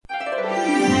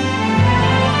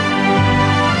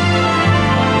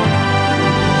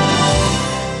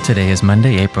Today is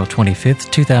Monday, April 25th,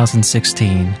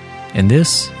 2016, and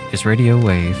this is Radio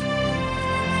Wave.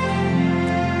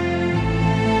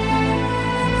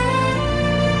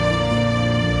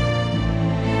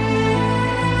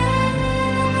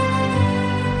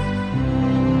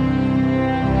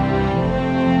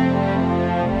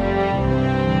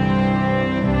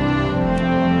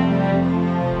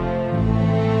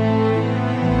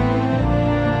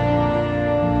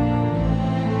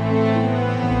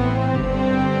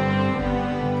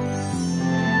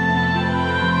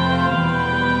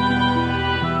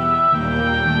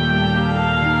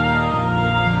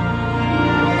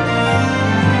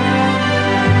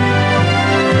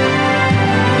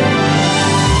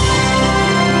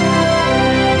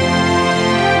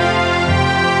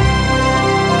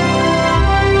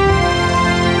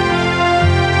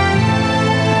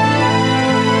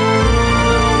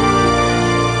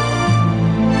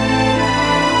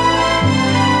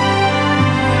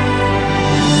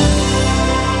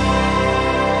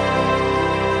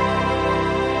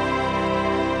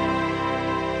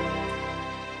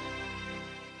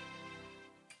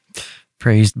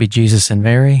 Praised be Jesus and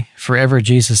Mary, forever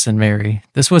Jesus and Mary.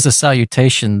 This was a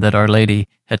salutation that Our Lady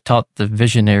had taught the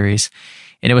visionaries,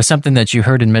 and it was something that you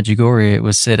heard in Medjugorje. It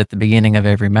was said at the beginning of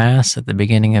every Mass, at the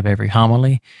beginning of every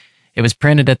homily. It was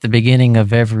printed at the beginning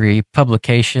of every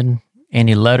publication,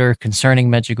 any letter concerning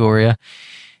Medjugorje.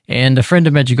 And a friend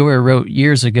of Medjugorje wrote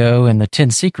years ago in the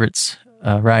 10 Secrets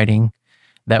writing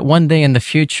that one day in the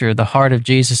future, the heart of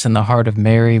Jesus and the heart of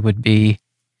Mary would be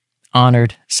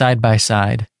honored side by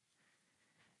side.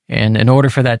 And in order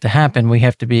for that to happen, we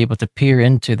have to be able to peer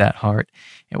into that heart.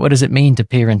 And what does it mean to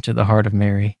peer into the heart of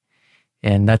Mary?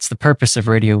 And that's the purpose of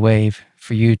Radio Wave,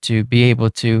 for you to be able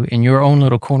to, in your own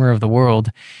little corner of the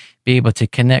world, be able to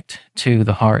connect to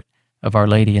the heart of Our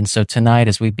Lady. And so tonight,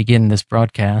 as we begin this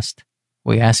broadcast,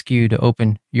 we ask you to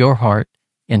open your heart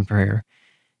in prayer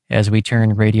as we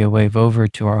turn Radio Wave over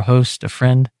to our host, a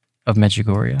friend of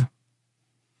Medjugorje.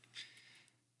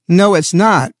 No, it's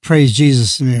not, praise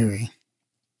Jesus and Mary.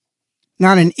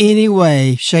 Not in any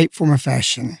way, shape, form, or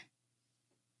fashion.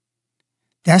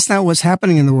 That's not what's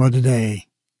happening in the world today.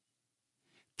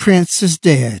 Prince is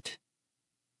dead.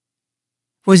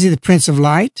 Was he the Prince of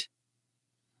Light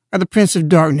or the Prince of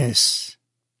Darkness?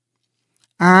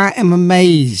 I am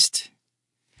amazed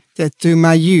that through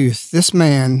my youth, this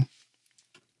man,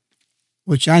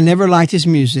 which I never liked his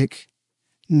music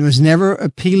and was never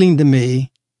appealing to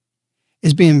me,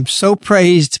 is being so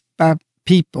praised by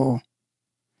people.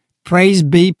 Praise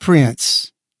be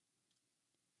Prince,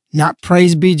 not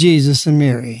praise be Jesus and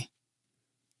Mary.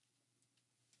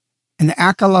 And the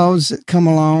accolades that come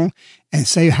along and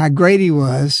say how great he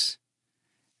was,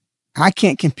 I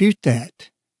can't compute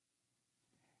that.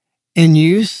 In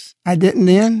youth, I didn't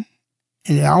then,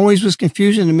 and it always was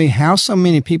confusing to me how so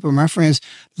many people, my friends,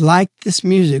 like this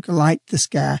music or like this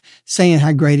guy, saying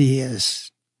how great he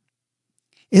is.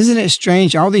 Isn't it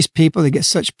strange, all these people that get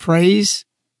such praise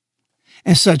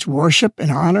and such worship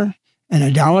and honor and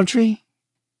idolatry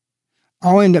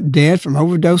all end up dead from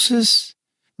overdoses,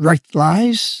 wrecked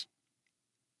lives?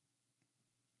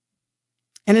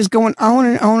 And it's going on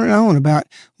and on and on about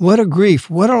what a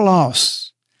grief, what a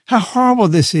loss, how horrible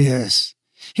this is.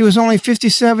 He was only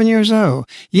 57 years old.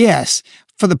 Yes,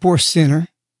 for the poor sinner,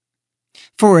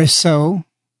 for his soul.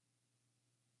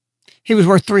 He was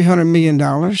worth $300 million.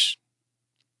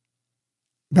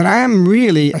 But I am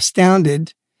really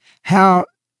astounded how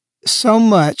so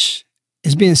much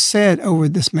is being said over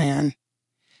this man,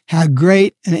 how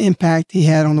great an impact he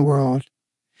had on the world,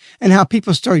 and how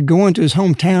people started going to his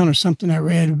hometown or something. I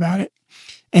read about it,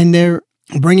 and they're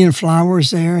bringing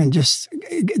flowers there, and just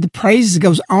the praise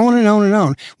goes on and on and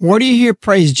on. Where do you hear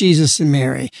praise Jesus and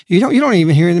Mary? You don't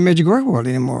even hear it in the Medjugorje world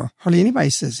anymore. Hardly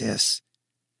anybody says this.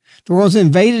 The world's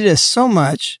invaded us so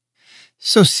much,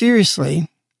 so seriously,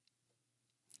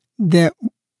 that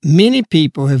many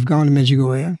people have gone to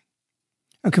Medjugorje,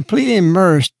 are completely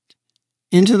immersed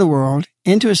into the world,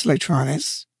 into its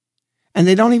electronics, and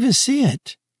they don't even see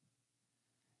it.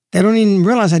 They don't even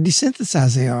realize how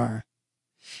desensitized they are.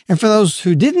 And for those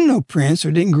who didn't know Prince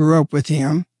or didn't grow up with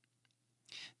him,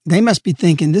 they must be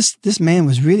thinking, this man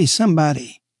was really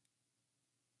somebody.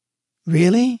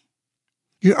 Really?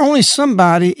 You're only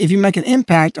somebody if you make an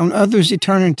impact on others'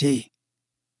 eternity.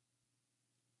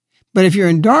 But if you're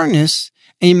in darkness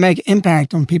and you make an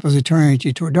impact on people's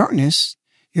eternity toward darkness,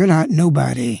 you're not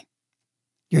nobody.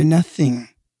 You're nothing.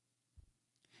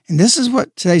 And this is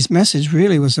what today's message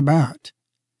really was about.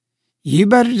 You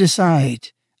better decide.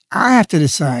 I have to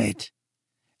decide.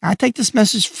 I take this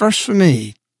message first for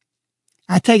me.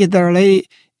 I take it that Our Lady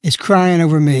is crying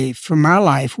over me for my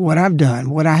life, what I've done,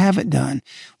 what I haven't done,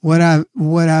 what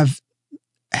I've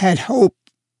had hope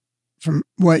from,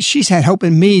 what she's had hope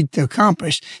in me to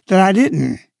accomplish that I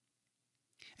didn't.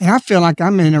 And I feel like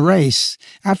I'm in a race.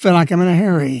 I feel like I'm in a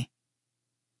hurry.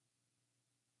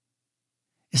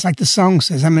 It's like the song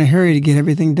says, I'm in a hurry to get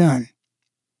everything done.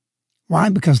 Why?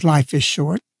 Because life is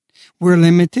short. We're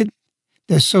limited.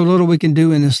 There's so little we can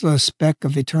do in this little speck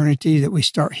of eternity that we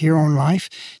start here on life.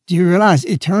 Do you realize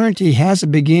eternity has a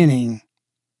beginning?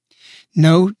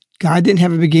 No, God didn't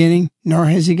have a beginning, nor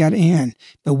has he got an end.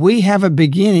 But we have a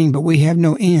beginning, but we have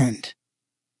no end.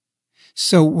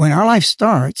 So when our life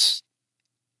starts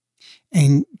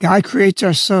and God creates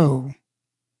our soul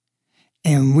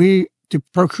and we, through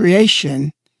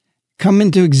procreation, come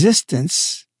into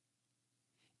existence,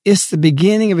 it's the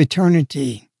beginning of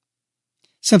eternity,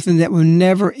 something that will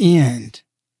never end.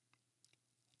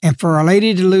 And for Our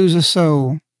Lady to lose a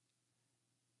soul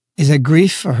is a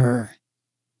grief for her.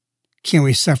 Can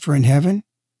we suffer in heaven?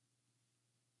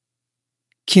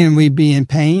 Can we be in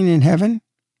pain in heaven?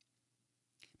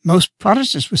 Most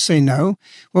Protestants would say no.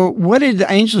 Well, what did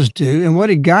the angels do and what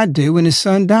did God do when his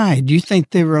son died? Do you think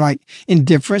they were like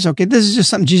indifference? Okay, this is just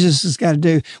something Jesus has got to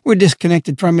do. We're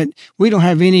disconnected from it. We don't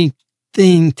have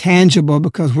anything tangible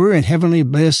because we're in heavenly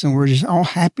bliss and we're just all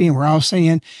happy and we're all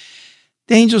saying,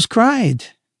 the angels cried.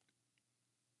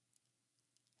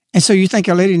 And so you think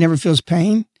Our Lady never feels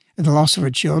pain at the loss of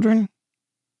her children?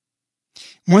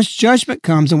 Once judgment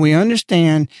comes and we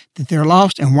understand that they're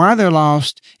lost and why they're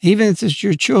lost, even if it's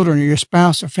your children or your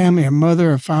spouse or family or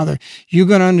mother or father, you're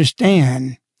going to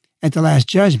understand at the last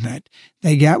judgment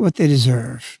they got what they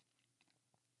deserve.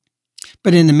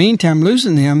 But in the meantime,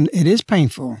 losing them, it is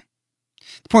painful.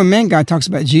 The point man God talks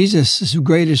about Jesus'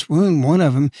 greatest wound, one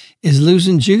of them, is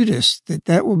losing Judas,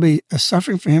 that will be a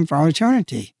suffering for him for all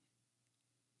eternity.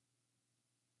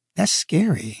 That's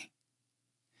scary.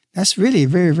 That's really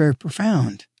very, very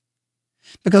profound.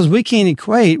 Because we can't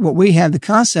equate what we have, the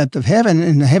concept of heaven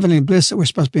and the heavenly bliss that we're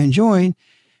supposed to be enjoying.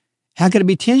 How could it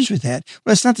be tinged with that?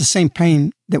 Well, it's not the same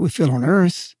pain that we feel on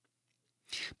earth,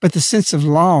 but the sense of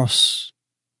loss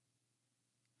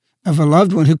of a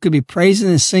loved one who could be praising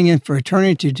and singing for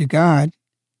eternity to God,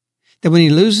 that when he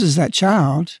loses that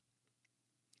child,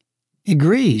 it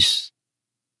grieves.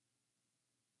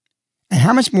 And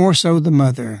how much more so the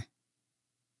mother?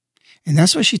 And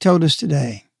that's what she told us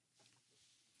today.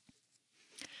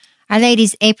 Our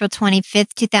Lady's April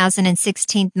 25th,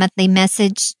 2016 monthly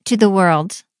message to the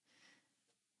world.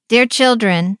 Dear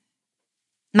children,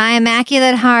 my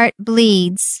immaculate heart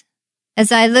bleeds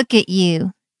as I look at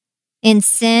you in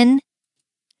sin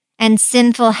and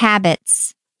sinful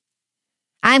habits.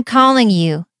 I'm calling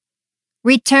you,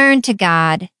 return to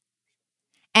God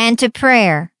and to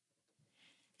prayer,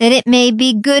 that it may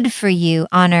be good for you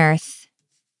on earth.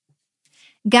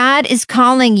 God is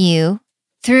calling you,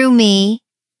 through me,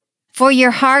 for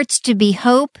your hearts to be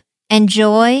hope and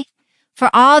joy for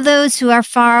all those who are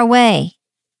far away.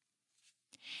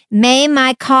 May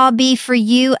my call be for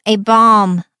you a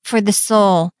balm for the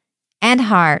soul and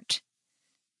heart,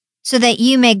 so that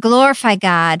you may glorify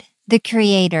God, the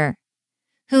Creator,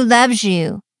 who loves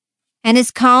you and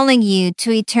is calling you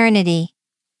to eternity.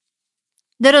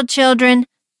 Little children,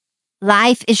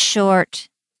 life is short.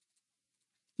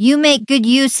 You make good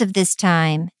use of this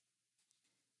time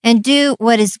and do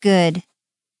what is good.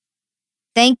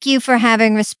 Thank you for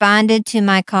having responded to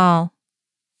my call.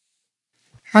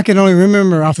 I can only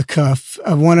remember off the cuff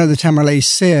of one other time Our Lady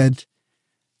said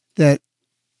that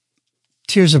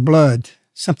tears of blood,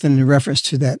 something in reference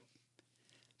to that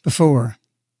before.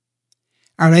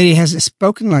 Our Lady hasn't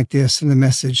spoken like this in the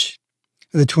message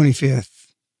of the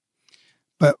 25th.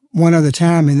 But one other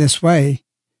time in this way,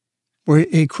 where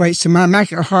it equates to my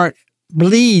immaculate heart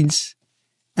bleeds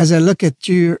as I look at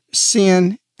your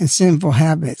sin and sinful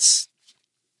habits.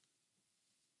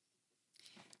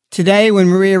 Today, when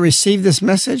Maria received this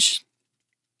message,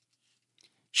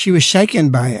 she was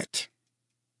shaken by it.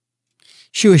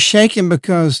 She was shaken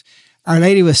because Our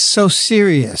Lady was so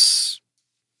serious.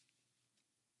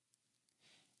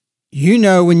 You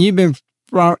know, when you've been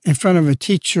brought in front of a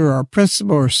teacher or a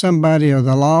principal or somebody or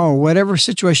the law or whatever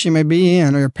situation you may be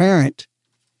in, or your parent,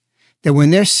 that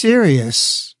when they're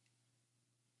serious,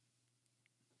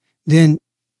 then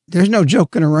there's no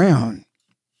joking around.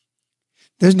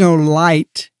 There's no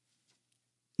lightness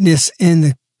in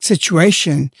the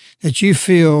situation that you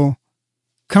feel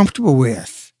comfortable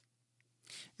with.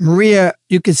 Maria,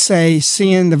 you could say,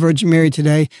 seeing the Virgin Mary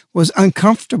today was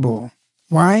uncomfortable.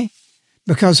 Why?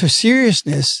 Because her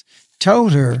seriousness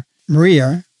told her,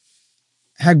 Maria,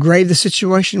 how grave the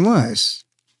situation was.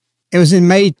 It was in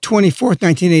May 24th,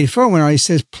 1984, when he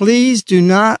says, "Please do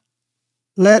not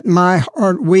let my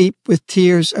heart weep with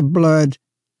tears of blood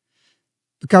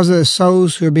because of the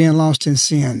souls who are being lost in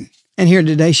sin." And here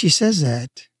today she says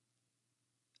that.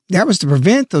 That was to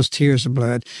prevent those tears of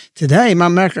blood. Today, my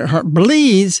immaculate heart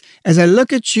bleeds as I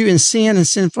look at you in sin and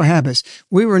sinful habits.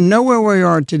 We were nowhere where we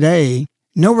are today,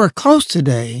 nowhere close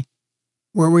today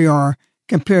where we are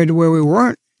compared to where we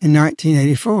weren't in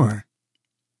 1984.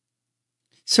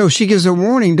 So she gives a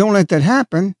warning, don't let that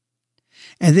happen.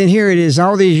 And then here it is,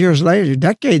 all these years later,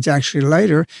 decades actually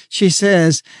later, she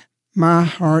says, my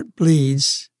heart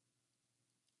bleeds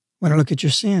when I look at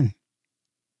your sin.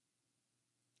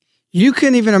 You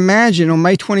couldn't even imagine on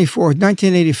May 24th,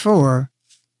 1984,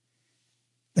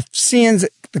 the sins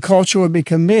that the culture would be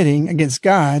committing against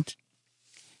God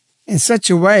in such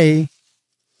a way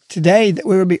today that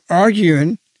we would be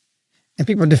arguing and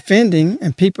people defending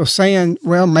and people saying,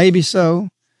 well, maybe so,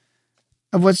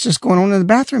 of what's just going on in the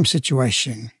bathroom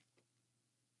situation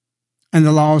and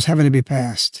the laws having to be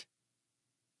passed.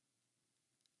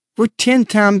 We're 10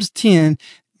 times 10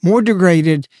 more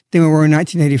degraded than we were in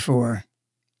 1984.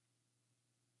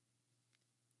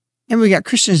 And we got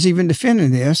Christians even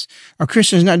defending this, or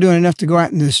Christians not doing enough to go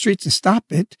out into the streets and stop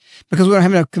it because we don't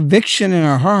have enough conviction in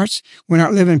our hearts. We're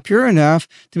not living pure enough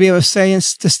to be able to say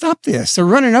to stop this. They're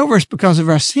running over us because of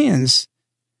our sins,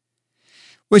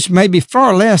 which may be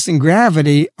far less in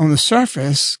gravity on the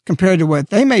surface compared to what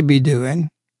they may be doing.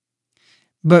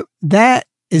 But that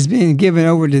is being given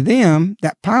over to them,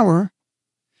 that power,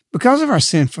 because of our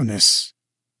sinfulness.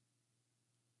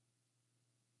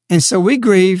 And so we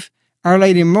grieve Our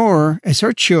Lady more as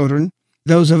her children,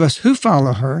 those of us who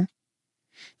follow her,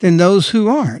 than those who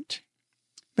aren't.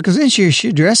 Because then she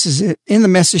addresses it in the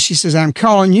message. She says, I'm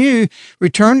calling you,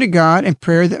 return to God in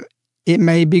prayer that it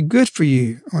may be good for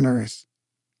you on earth.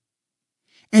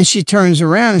 And she turns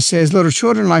around and says, little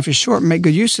children, life is short. Make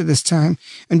good use of this time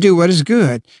and do what is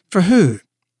good. For who?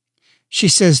 She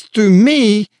says, through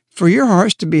me, for your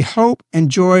hearts to be hope and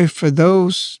joy for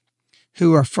those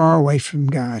who are far away from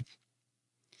God.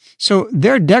 So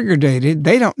they're degraded.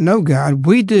 They don't know God.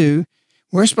 We do.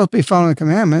 We're supposed to be following the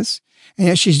commandments. And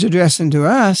yet she's addressing to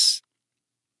us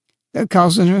that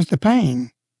causing her the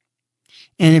pain.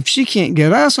 And if she can't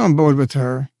get us on board with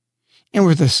her and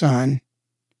with the Son,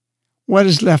 what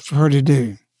is left for her to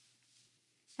do?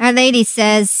 Our Lady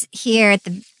says here at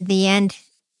the end,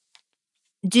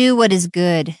 do what is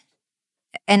good.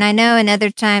 And I know in other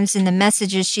times in the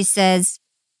messages she says,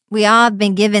 we all have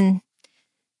been given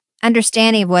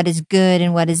understanding of what is good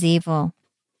and what is evil.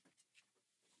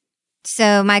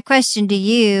 So my question to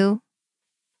you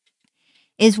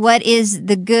is, what is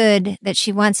the good that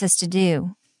she wants us to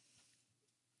do?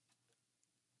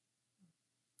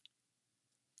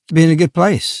 To be in a good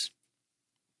place.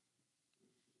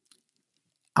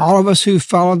 All of us who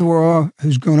follow the world,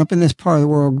 who's grown up in this part of the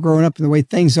world, growing up in the way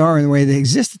things are and the way they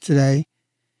existed today,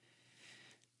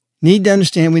 need to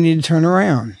understand we need to turn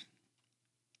around.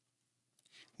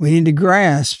 We need to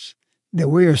grasp that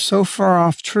we are so far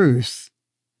off truth.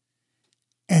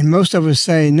 And most of us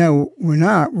say, no, we're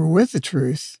not. We're with the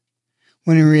truth.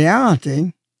 When in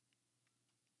reality,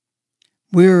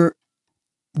 we're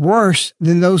worse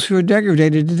than those who are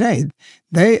degraded today.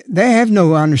 They have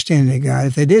no understanding of God.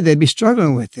 If they did, they'd be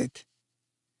struggling with it.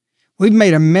 We've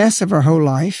made a mess of our whole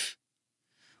life.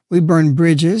 We burned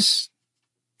bridges.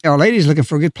 Our Lady's looking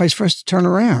for a good place for us to turn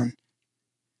around.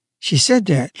 She said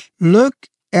that. Look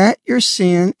at your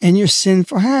sin and your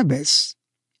sinful habits.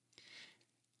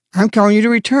 I'm calling you to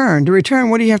return. To return,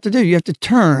 what do you have to do? You have to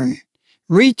turn,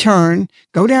 return,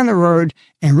 go down the road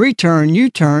and return,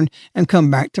 U-turn, and come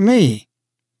back to me,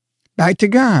 back to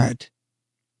God,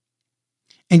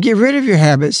 and get rid of your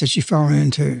habits that you've fallen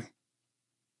into.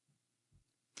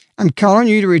 I'm calling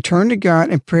you to return to God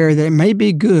in prayer that it may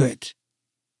be good.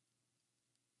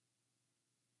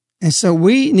 And so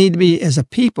we need to be, as a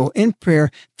people, in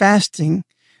prayer, fasting,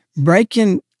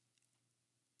 breaking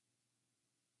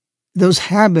those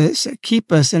habits that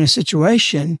keep us in a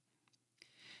situation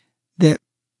that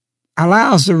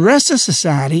allows the rest of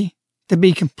society to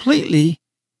be completely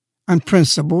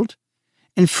unprincipled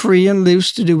and free and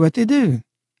loose to do what they do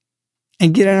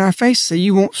and get in our face and say,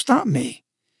 you won't stop me.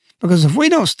 Because if we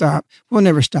don't stop, we'll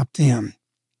never stop them.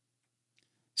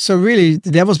 So really,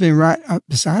 the devil's been right up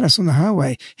beside us on the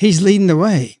highway. He's leading the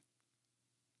way.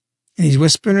 And he's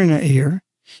whispering in our ear.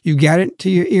 You've got it to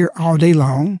your ear all day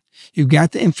long. You've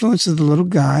got the influence of the little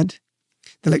God,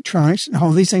 the electronics, and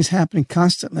all these things happening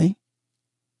constantly.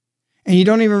 And you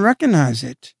don't even recognize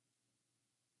it.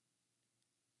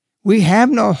 We have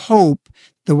no hope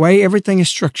the way everything is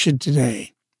structured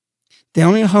today. The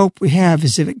only hope we have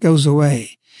is if it goes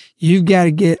away. You've got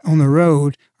to get on the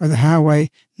road or the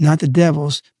highway, not the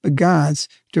devil's, but God's,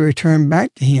 to return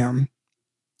back to him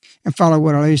and follow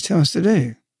what our ladies tell us to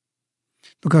do.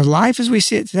 Because life as we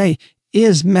see it today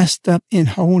is messed up in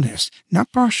wholeness,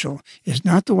 not partial. It's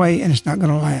not the way, and it's not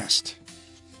going to last.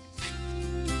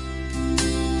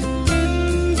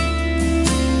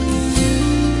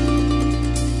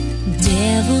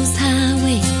 Devil's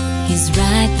highway, he's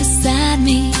right beside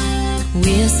me,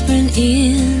 whispering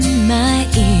in my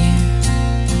ear.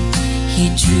 He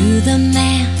drew the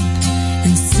map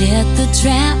and set the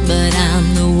trap, but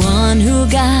I'm the one who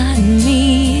got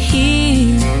me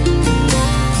here.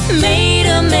 Made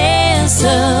a mess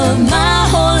of my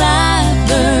whole life,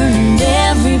 burned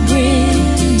every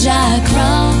bridge I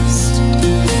crossed.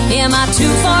 Am I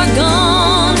too far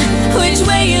gone? Which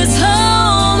way is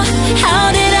home?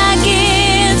 How did I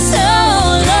get so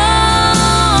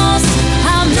lost?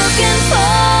 I'm looking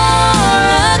for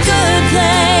a good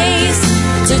place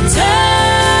to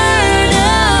turn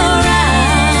around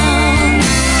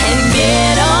and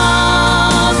get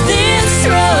off this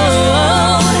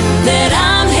road that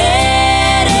I'm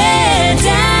headed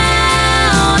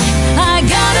down. I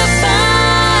gotta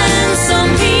find some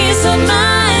peace of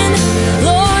mind.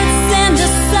 Lord, send a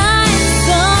sign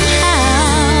somehow.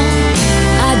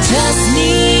 I just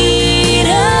need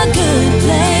a good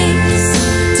place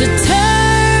to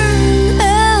turn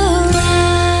around.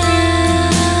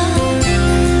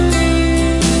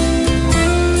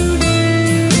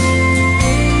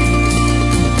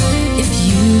 If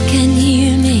you can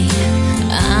hear me,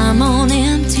 I'm on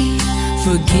empty.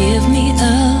 Forgive me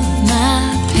of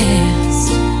my past,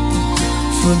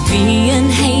 for being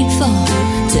hateful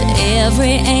to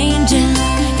every angel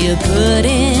you put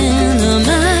in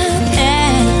my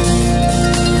path.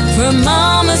 For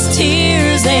mama's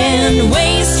tears and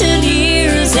wasted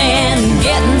years and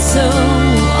getting so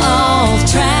off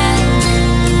track.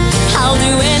 I'll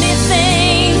do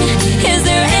anything. Is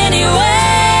there any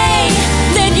way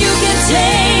that you can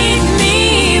take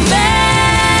me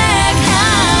back?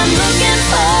 I'm looking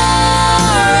for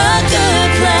a good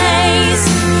place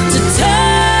to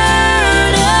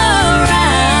turn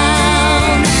around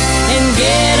and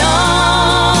get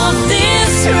off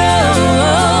this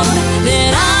road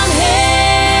that I'm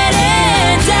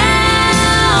headed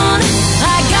down.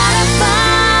 I gotta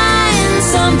find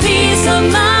some peace of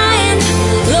mind.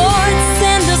 Lord,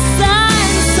 send a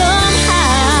sign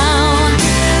somehow.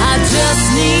 I just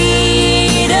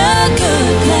need a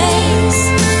good place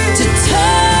to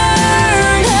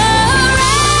turn around.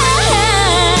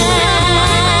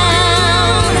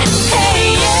 Hey,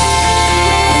 yeah.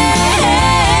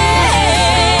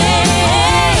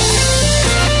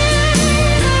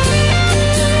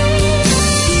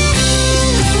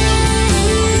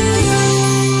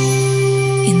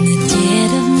 In the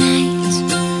dead of night,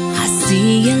 I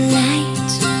see a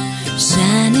light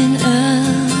shining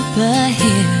up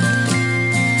ahead.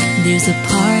 There's a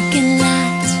parking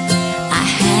lot I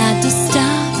had to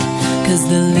stop, 'cause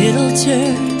the little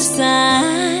church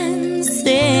sign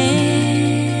says,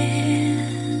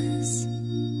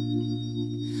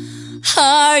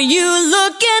 are you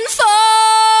looking for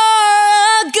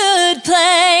a good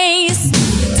place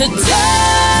to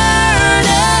turn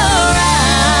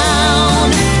around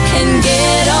and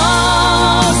get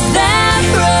off that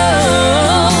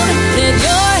road that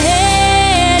you're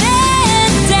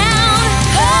headed down?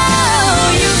 Oh,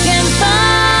 you can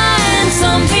find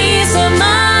some peace of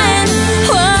mind.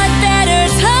 What better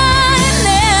time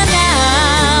than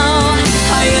now?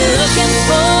 Are you looking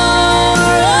for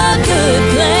a good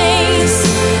place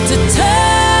to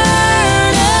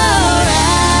turn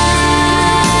around?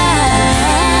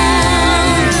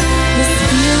 This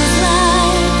feels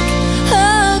like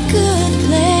a good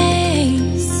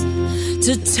place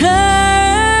to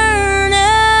turn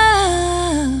around.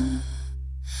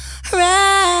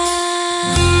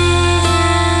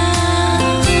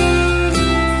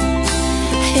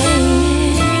 Hey.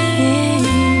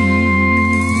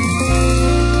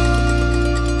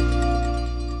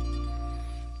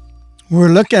 We're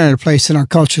looking at a place in our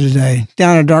culture today,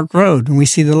 down a dark road, and we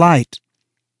see the light.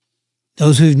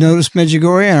 Those who've noticed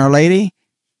Medjugorje and Our Lady,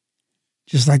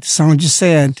 just like the song just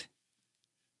said,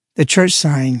 the church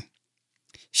sign.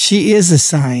 She is a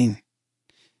sign.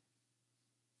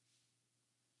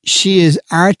 She is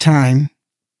our time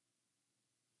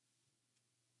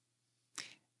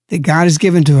that God has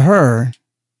given to her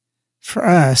for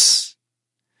us,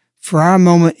 for our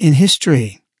moment in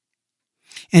history.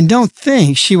 And don't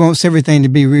think she wants everything to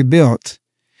be rebuilt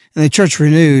and the church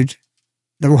renewed,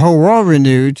 the whole world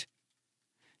renewed,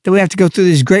 that we have to go through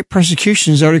these great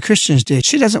persecutions early Christians did.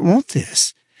 She doesn't want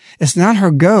this. It's not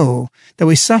her goal that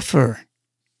we suffer.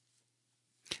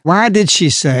 Why did she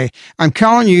say, I'm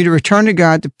calling you to return to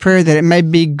God to pray that it may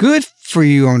be good for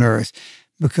you on earth?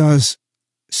 Because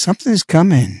something's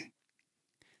coming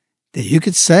that you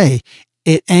could say,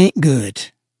 it ain't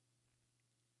good.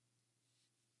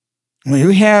 When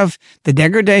we have the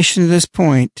degradation to this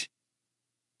point,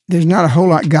 there's not a whole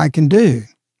lot God can do.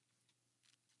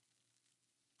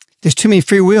 There's too many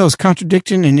free wills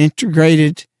contradicting and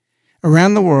integrated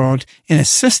around the world in a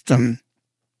system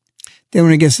that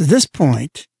when it gets to this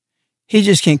point, he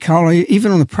just can't call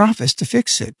even on the prophets to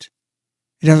fix it.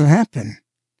 It doesn't happen.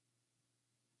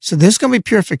 So there's going to be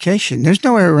purification. There's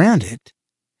no way around it.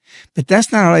 But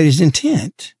that's not Our Lady's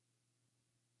intent.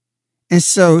 And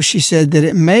so she said that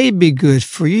it may be good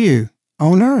for you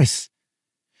on earth.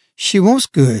 She wants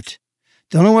good.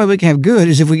 The only way we can have good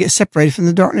is if we get separated from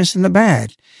the darkness and the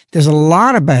bad. There's a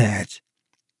lot of bad.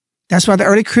 That's why the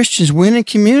early Christians went in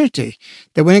community.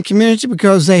 They went in community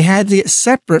because they had to get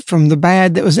separate from the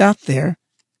bad that was out there,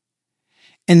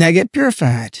 and they get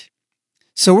purified.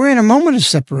 So we're in a moment of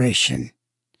separation.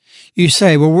 You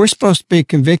say, well, we're supposed to be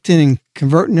convicting and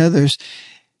converting others.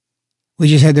 We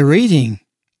just had the reading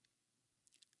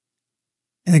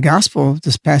in the gospel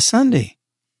this past Sunday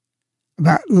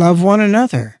about love one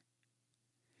another.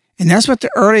 And that's what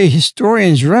the early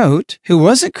historians wrote, who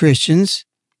wasn't Christians,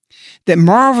 that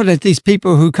marveled at these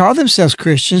people who called themselves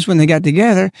Christians when they got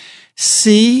together.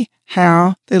 See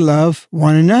how they love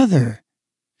one another.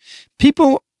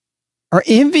 People are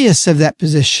envious of that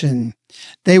position.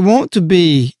 They want to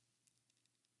be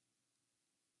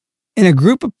in a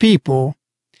group of people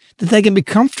that they can be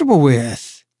comfortable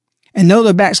with and know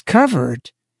their back's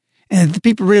covered and that the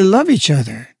people really love each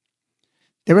other.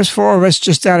 There was 4 of us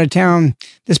just out of town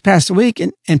this past week,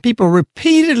 and people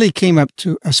repeatedly came up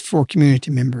to us 4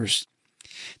 community members.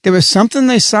 There was something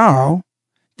they saw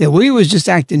that we was just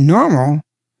acting normal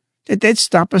that they'd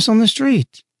stop us on the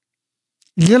street.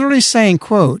 Literally saying,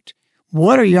 quote,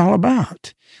 what are y'all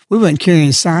about? We wasn't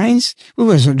carrying signs. We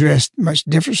wasn't dressed much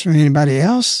different from anybody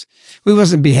else. We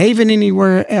wasn't behaving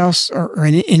anywhere else or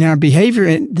in our behavior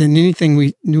than anything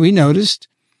we noticed.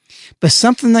 But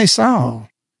something they saw.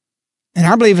 And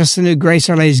I believe it's the new grace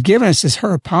Our Lady's given us as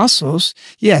her apostles.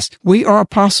 Yes, we are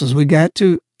apostles. We got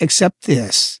to accept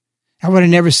this. I would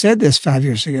have never said this 5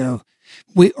 years ago.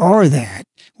 We are that.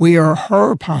 We are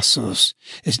her apostles.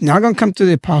 It's not going to come through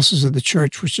the apostles of the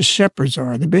church, which the shepherds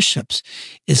are, the bishops.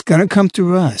 It's going to come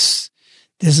through us.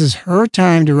 This is her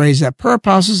time to raise up her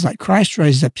apostles like Christ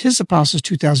raised up his apostles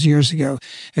 2,000 years ago.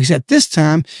 Except this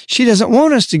time, she doesn't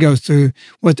want us to go through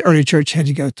what the early church had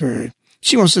to go through.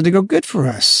 She wants it to go good for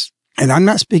us. And I'm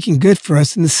not speaking good for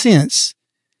us in the sense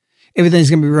everything's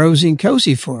going to be rosy and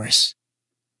cozy for us.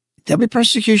 There'll be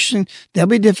persecution. There'll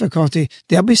be difficulty.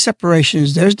 There'll be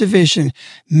separations. There's division.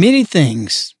 Many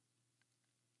things.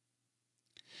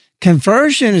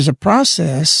 Conversion is a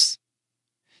process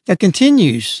that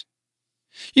continues.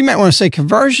 You might want to say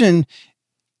conversion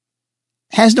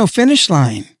has no finish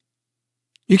line.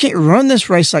 You can't run this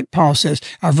race like Paul says.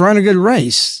 I've run a good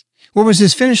race. What was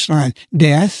his finish line?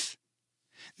 Death.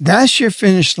 That's your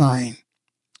finish line.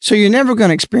 So you're never going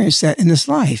to experience that in this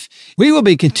life. We will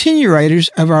be continuators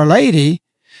of Our Lady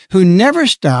who never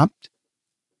stopped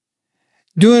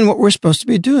doing what we're supposed to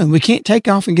be doing. We can't take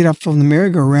off and get off on the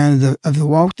merry-go-round of the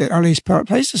walk that Our Lady's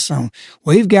placed us on.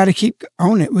 We've got to keep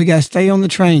on it. We got to stay on the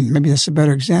train. Maybe that's a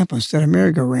better example instead of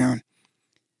merry-go-round.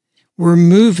 We're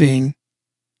moving,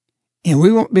 and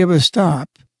we won't be able to stop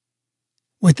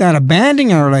without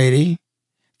abandoning Our Lady,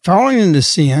 falling into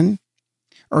sin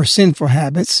or sinful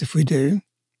habits, if we do,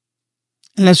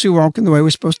 unless we walk in the way we're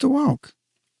supposed to walk.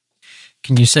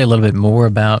 Can you say a little bit more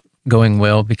about going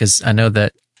well? Because I know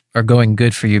that, or going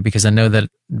good for you, because I know that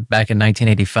back in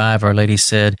 1985, Our Lady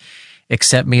said,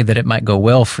 accept me that it might go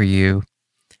well for you.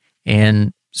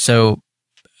 And so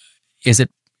is it,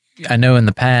 I know in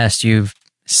the past you've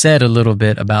said a little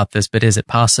bit about this, but is it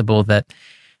possible that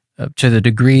to the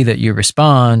degree that you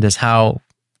respond is how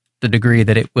the degree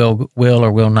that it will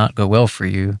or will not go well for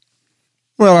you?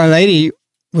 Well, Our Lady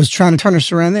was trying to turn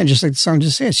us around then, just like the song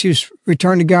just said. She was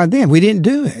returned to God then. We didn't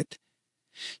do it.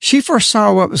 She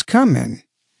foresaw what was coming.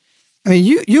 I mean,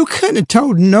 you couldn't have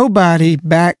told nobody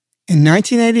back in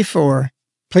 1984,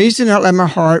 please do not let my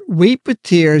heart weep with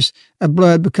tears of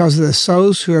blood because of the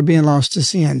souls who are being lost to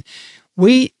sin.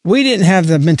 We didn't have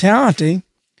the mentality,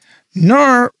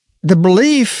 nor the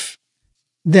belief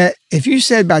that if you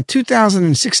said by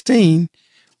 2016,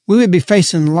 we would be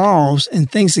facing laws and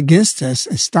things against us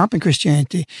and stopping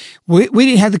Christianity. We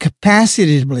didn't have the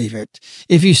capacity to believe it.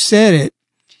 If you said it,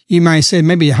 You might say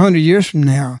maybe 100 years from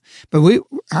now, but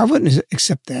I wouldn't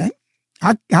accept that.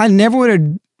 I never would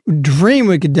have dreamed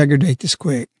we could degrade this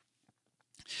quick.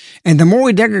 And the more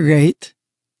we degrade,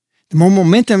 the more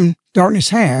momentum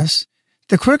darkness has,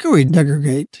 the quicker we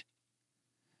degrade.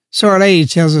 So Our Lady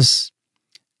tells us,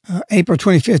 April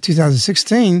 25th,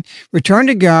 2016, return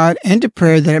to God and to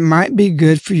prayer that it might be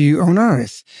good for you on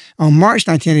earth. On March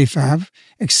 1985,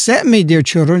 accept me, dear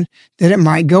children, that it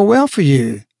might go well for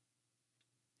you.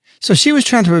 So she was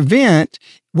trying to prevent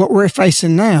what we're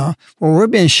facing now, where we're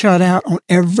being shut out on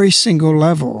every single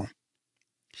level.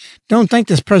 Don't think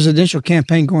this presidential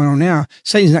campaign going on now,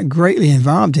 Satan's not greatly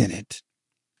involved in it.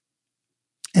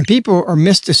 And people are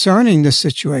misdiscerning the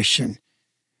situation.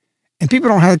 And people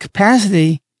don't have the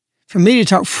capacity for me to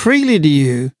talk freely to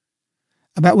you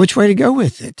about which way to go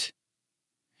with it.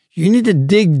 You need to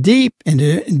dig deep into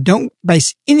it and don't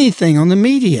base anything on the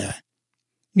media.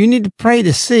 You need to pray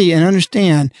to see and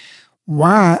understand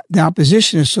why the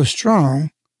opposition is so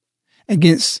strong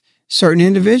against certain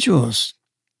individuals.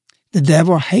 The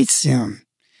devil hates them,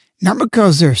 not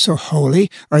because they're so holy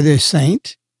or they're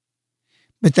saint,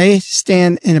 but they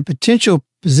stand in a potential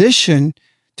position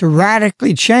to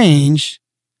radically change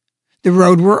the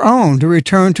road we're on, to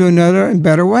return to another and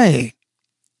better way.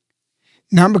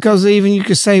 Not because even you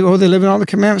could say, oh, they're living all the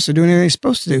commandments, they're doing everything they're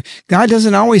supposed to do. God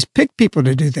doesn't always pick people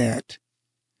to do that.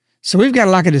 So we've got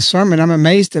a lack of discernment. I'm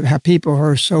amazed at how people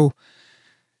are so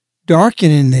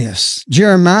darkened in this.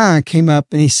 Jeremiah came up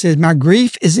and he said, my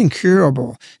grief is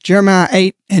incurable. Jeremiah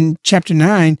 8 and chapter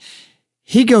 9,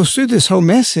 he goes through this whole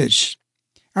message.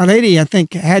 Our Lady, I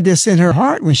think, had this in her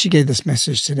heart when she gave this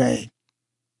message today.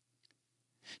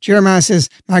 Jeremiah says,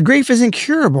 my grief is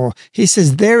incurable. He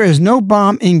says, there is no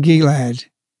balm in Gilead.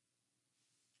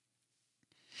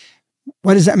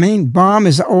 What does that mean? Balm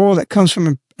is the oil that comes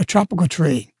from a tropical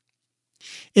tree.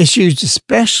 It's used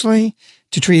especially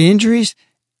to treat injuries.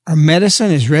 Our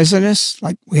medicine is resinous,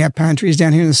 like we have pine trees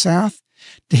down here in the South,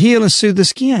 to heal and soothe the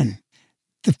skin.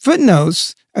 The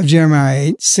footnotes of Jeremiah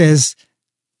 8 says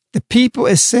the people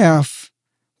itself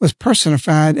was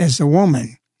personified as a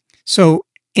woman. So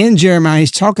in Jeremiah,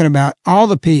 he's talking about all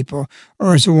the people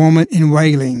or as a woman in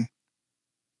wailing.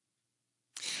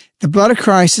 The blood of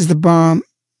Christ is the balm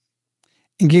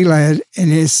in Gilead, and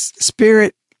his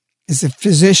spirit is a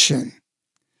physician.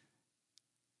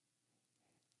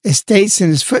 It states in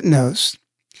his footnotes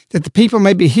that the people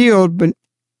may be healed, but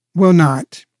will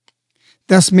not.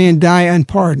 Thus men die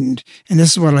unpardoned. And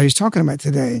this is what Our Lady's talking about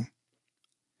today.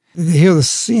 To heal the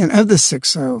sin of the sick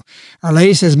soul. Our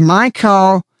Lady says, my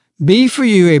call be for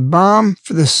you a balm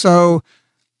for the soul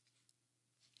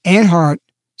and heart,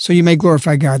 so you may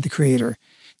glorify God the Creator.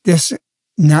 This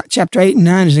chapter 8 and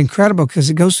 9 is incredible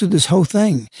because it goes through this whole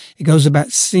thing. It goes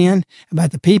about sin, about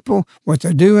the people, what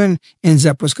they're doing, ends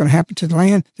up what's going to happen to the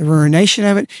land, the ruination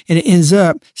of it, and it ends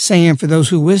up saying, for those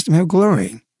who wisdom have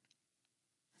glory.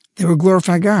 They will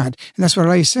glorify God. And that's what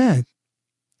Our Lady said.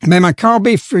 May my call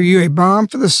be for you a balm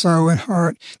for the soul and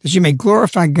heart, that you may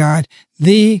glorify God,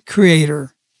 the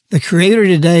Creator. The Creator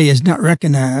today is not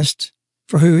recognized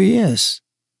for who He is.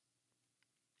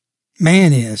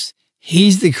 Man is.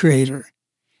 He's the Creator.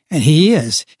 And He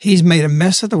is. He's made a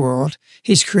mess of the world.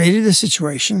 He's created the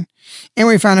situation. And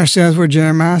we find ourselves where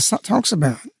Jeremiah talks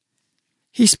about.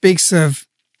 He speaks of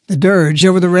the dirge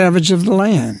over the ravage of the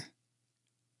land.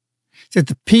 That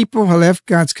the people have left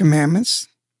God's commandments.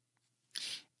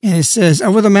 And it says,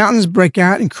 over the mountains break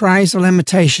out in cries of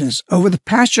lamentations. Over the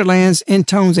pasture lands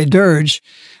intones a dirge.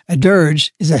 A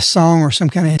dirge is a song or some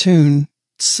kind of tune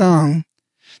sung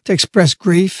to express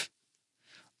grief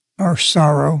or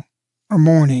sorrow or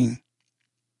mourning.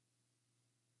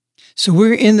 So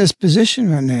we're in this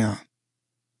position right now.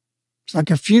 It's like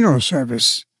a funeral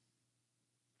service.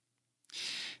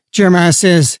 Jeremiah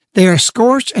says, they are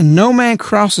scorched and no man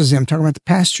crosses them, talking about the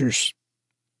pastures.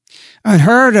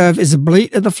 Unheard of is the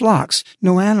bleat of the flocks,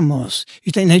 no animals.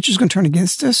 You think nature's going to turn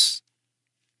against us?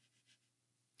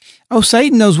 Oh,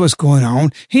 Satan knows what's going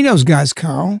on. He knows God's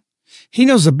call. He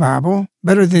knows the Bible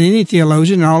better than any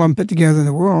theologian and all of them put together in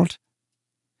the world.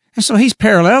 And so he's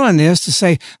paralleling this to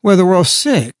say, well, the world's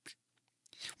sick.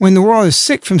 When the world is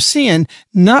sick from sin,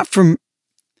 not from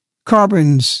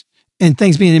carbons and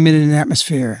things being emitted in the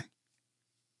atmosphere.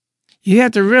 You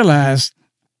have to realize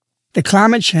that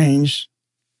climate change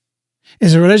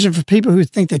is a religion for people who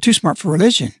think they're too smart for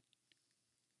religion.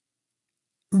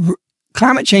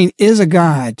 Climate change is a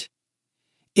God.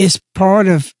 It's part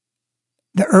of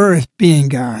the earth being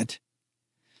God.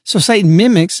 So Satan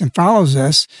mimics and follows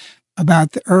us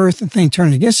about the earth and things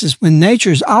turning against us when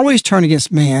nature is always turned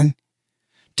against man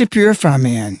to purify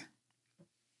man.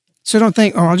 So don't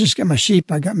think, oh, I'll just get my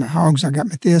sheep, I got my hogs, I got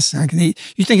my this, I can eat.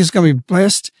 You think it's going to be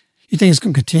blessed? You think it's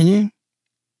going to continue?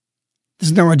 This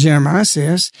is not what Jeremiah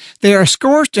says. They are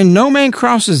scorched and no man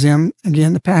crosses them,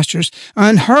 again, the pastures.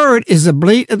 Unheard is the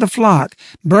bleat of the flock.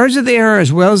 Birds of the air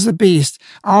as well as the beasts.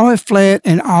 All have fled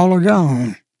and all are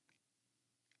gone.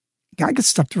 God could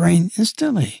stop the rain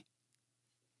instantly.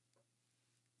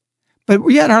 But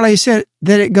yet Our Lady said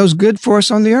that it goes good for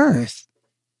us on the earth.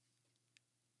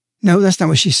 No, that's not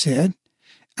what she said.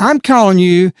 I'm calling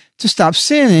you to stop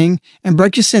sinning and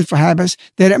break your sinful habits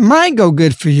that it might go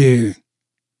good for you.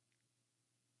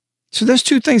 So there's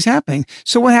two things happening.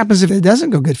 So what happens if it doesn't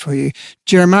go good for you?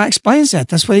 Jeremiah explains that.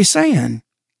 That's what he's saying.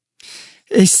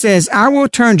 He says, I will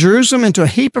turn Jerusalem into a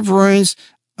heap of ruins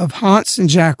of haunts and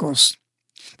jackals.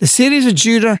 The cities of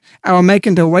Judah I will make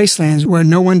into wastelands where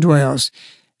no one dwells.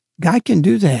 God can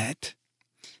do that.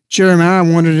 Jeremiah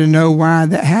wanted to know why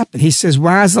that happened. He says,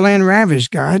 why is the land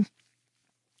ravaged, God?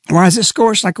 Why is it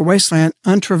scorched like a wasteland,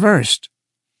 untraversed?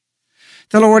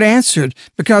 The Lord answered,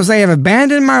 because they have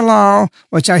abandoned my law,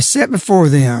 which I set before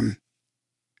them.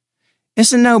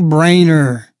 It's a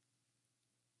no-brainer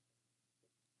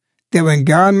that when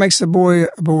God makes a boy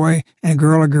and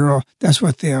a girl, that's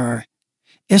what they are.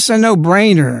 It's a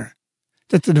no-brainer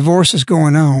that the divorce is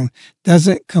going on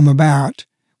doesn't come about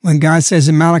when God says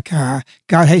in Malachi,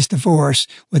 God hates divorce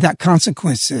without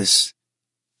consequences.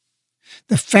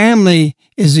 The family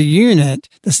is a unit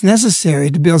that's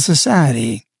necessary to build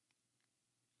society.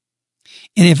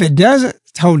 And if it doesn't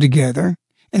hold together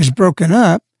and it's broken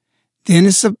up, then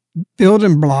it's a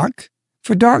building block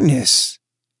for darkness,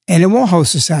 and it won't hold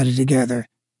society together.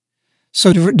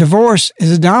 So divorce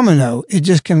is a domino. It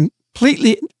just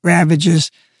completely ravages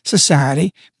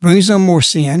society, brings on more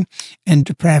sin and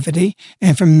depravity,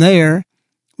 and from there,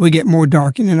 we get more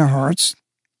darkening in our hearts,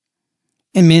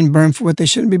 and men burn for what they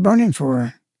shouldn't be burning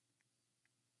for.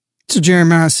 So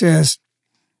Jeremiah says,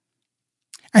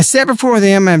 I set before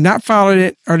them, I have not followed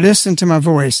it or listened to my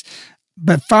voice,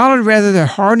 but followed rather the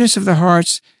hardness of their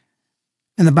hearts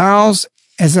and the bowels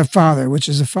as their father, which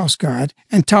is a false god,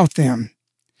 and taught them.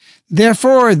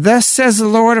 Therefore, thus says the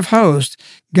Lord of hosts,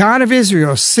 God of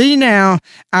Israel, see now,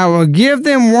 I will give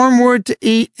them wormwood to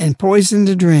eat and poison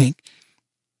to drink.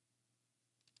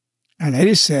 Our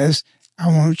Lady says, I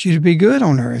want you to be good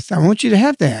on earth. I want you to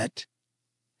have that.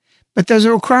 But there's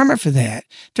a requirement for that,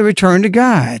 to return to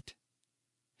God,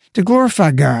 to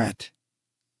glorify God.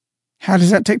 How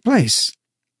does that take place?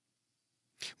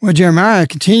 Well, Jeremiah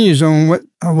continues on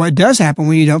what does happen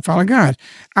when you don't follow God.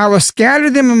 I will scatter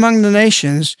them among the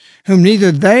nations whom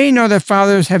neither they nor their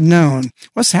fathers have known.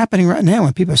 What's happening right now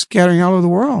when people are scattering all over the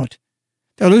world?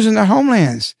 They're losing their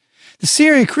homelands. The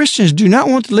Syrian Christians do not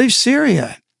want to leave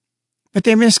Syria, but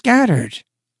they've been scattered.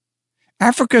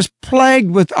 Africa's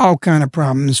plagued with all kinds of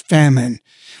problems, famine.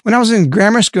 When I was in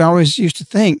grammar school, I always used to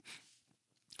think,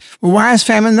 well, why is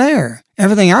famine there?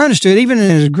 Everything I understood, even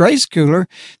as a grade schooler,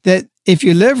 that if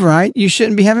you live right, you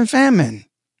shouldn't be having famine.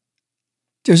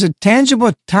 There's a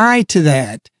tangible tie to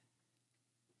that.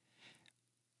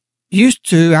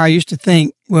 I used to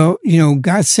think, well,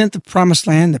 God sent the promised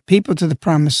land, the people to the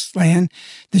promised land,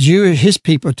 the Jews, his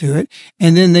people to it,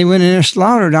 and then they went in and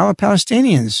slaughtered all the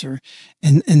Palestinians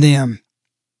and them.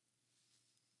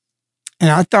 And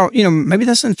I thought, maybe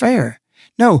that's unfair.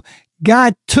 No,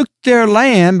 God took their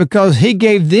land because he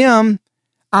gave them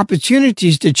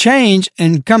opportunities to change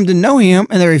and come to know him,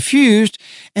 and they refused,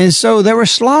 and so they were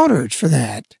slaughtered for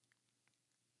that.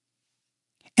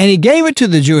 And he gave it to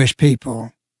the Jewish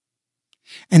people.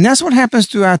 And that's what happens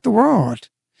throughout the world.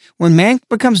 When man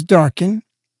becomes darkened,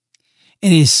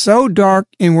 and he's so dark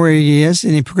in where he is,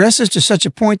 and he progresses to such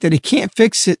a point that he can't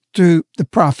fix it through the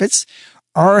prophets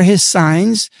or his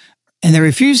signs, and they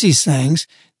refuse these things,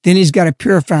 then he's got to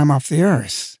purify them off the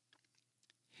earth.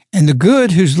 And the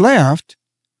good who's left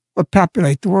will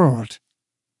populate the world.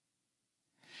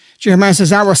 Jeremiah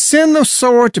says, I will send the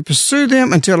sword to pursue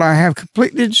them until I have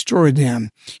completely destroyed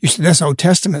them. You said that's Old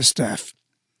Testament stuff.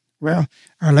 Well,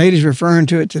 Our Lady's referring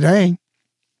to it today.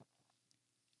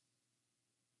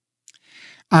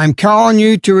 I'm calling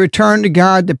you to return to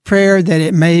God to prayer that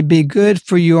it may be good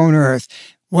for you on earth.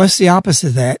 What's the opposite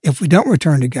of that? If we don't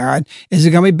return to God, is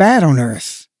it going to be bad on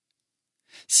earth?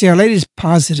 See, Our Lady's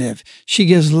positive. She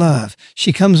gives love.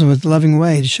 She comes in with a loving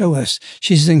way to show us.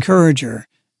 She's an encourager.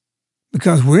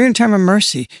 Because we're in time of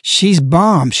mercy. She's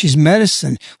balm. She's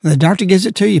medicine. When the doctor gives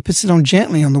it to you, he puts it on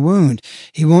gently on the wound.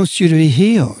 He wants you to be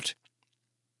healed.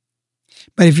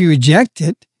 But if you reject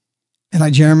it, and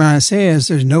like Jeremiah says,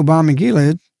 there's no balm in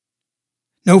Gilead,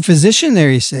 no physician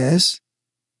there, he says.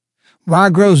 Why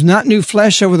grows not new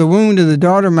flesh over the wound of the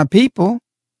daughter of my people?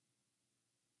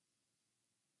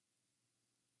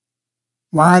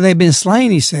 Why they've been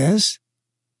slain, he says,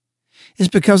 is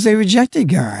because they rejected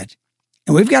God.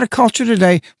 And we've got a culture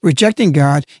today rejecting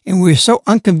God, and we're so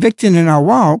unconvicted in our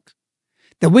walk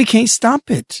that we can't stop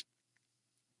it.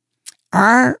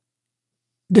 Our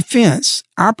defense,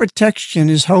 our protection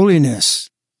is holiness.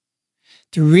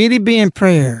 To really be in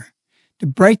prayer, to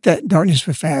break that darkness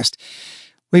with fast.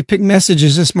 We picked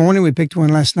messages this morning. We picked one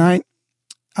last night.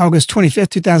 August 25th,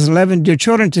 2011. Dear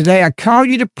children, today I call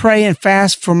you to pray and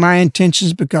fast for my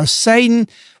intentions because Satan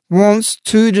wants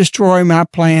to destroy my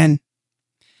plan.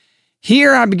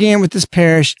 Here I began with this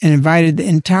parish and invited the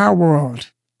entire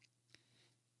world.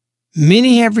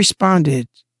 Many have responded,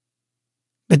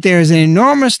 but there is an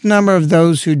enormous number of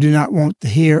those who do not want to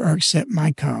hear or accept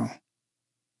my call.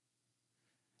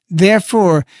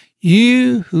 Therefore,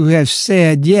 you who have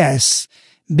said yes,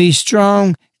 be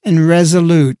strong and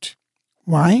resolute.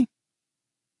 Why?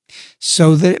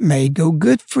 So that it may go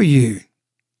good for you.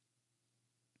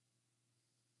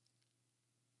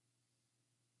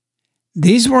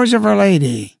 These words of Our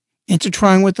Lady,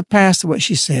 intertwined with the past of what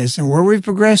she says and where we've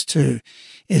progressed to,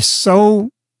 is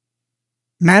so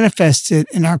manifested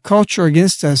in our culture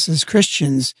against us as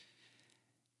Christians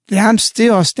that I'm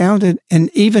still astounded and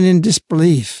even in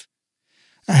disbelief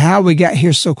at how we got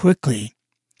here so quickly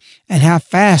and how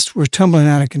fast we're tumbling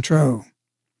out of control.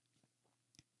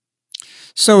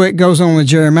 So it goes on with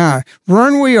Jeremiah.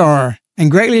 Run we are,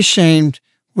 and greatly ashamed,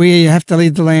 we have to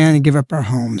leave the land and give up our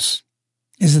homes.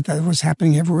 Isn't that what's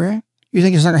happening everywhere? You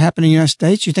think it's not going to happen in the United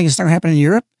States? You think it's not going to happen in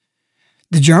Europe?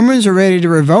 The Germans are ready to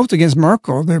revolt against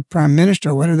Merkel, their prime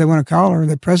minister, whatever they want to call her,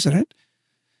 their president.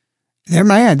 They're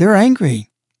mad. They're angry.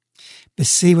 But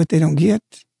see, what they don't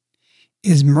get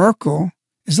is Merkel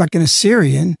is like an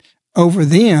Assyrian over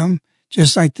them,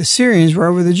 just like the Syrians were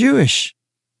over the Jewish,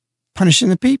 punishing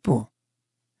the people.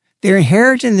 They're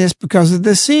inheriting this because of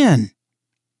the sin.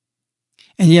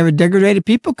 And you have a degraded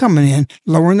people coming in,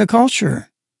 lowering the culture.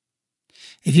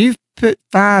 If you put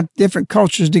 5 different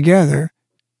cultures together,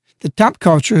 the top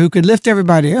culture, who could lift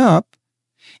everybody up,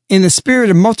 in the spirit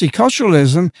of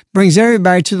multiculturalism, brings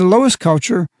everybody to the lowest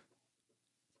culture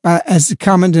as the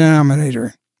common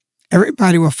denominator.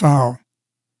 Everybody will fall.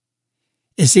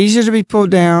 It's easier to be pulled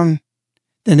down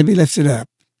than to be lifted up.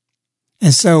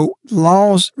 And so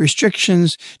laws,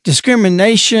 restrictions,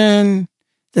 discrimination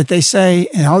that they say,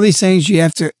 and all these things, you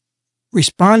have to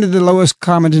respond to the lowest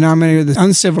common denominator, the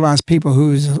uncivilized people,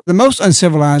 who is the most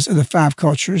uncivilized of the 5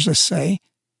 cultures, let's say.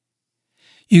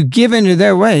 You give into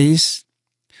their ways,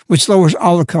 which lowers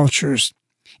all the cultures.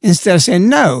 Instead of saying,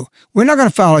 no, we're not going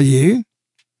to follow you.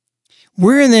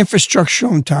 We're in the infrastructure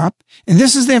on top, and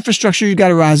this is the infrastructure you got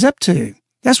to rise up to.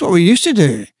 That's what we used to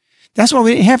do. That's why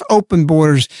we didn't have open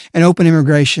borders and open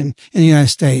immigration in the United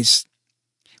States.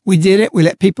 We did it, we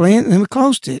let people in, and then we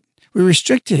closed it. We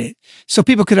restricted it so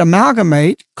people could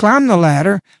amalgamate, climb the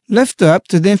ladder, lift up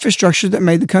to the infrastructure that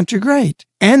made the country great,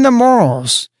 and the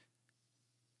morals.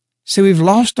 See, we've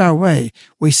lost our way.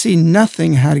 We see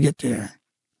nothing how to get there.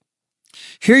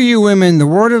 Hear you women, the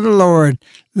word of the Lord.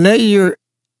 Let your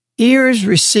ears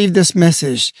receive this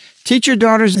message. Teach your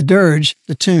daughters the dirge,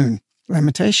 the tune,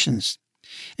 lamentations,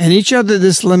 and each other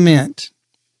this lament.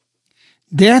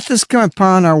 Death has come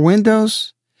upon our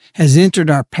windows, has entered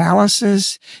our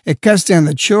palaces. It cuts down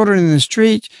the children in the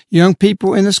streets, young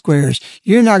people in the squares.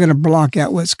 You're not going to block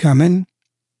out what's coming.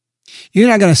 You're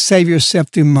not going to save yourself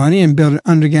through money and build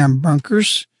underground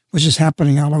bunkers, which is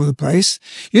happening all over the place.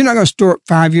 You're not going to store up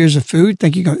 5 years of food.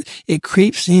 It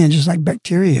creeps in just like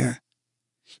bacteria.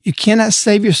 You cannot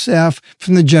save yourself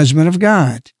from the judgment of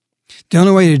God. The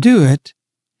only way to do it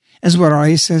is what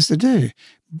He says to do.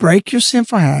 Break your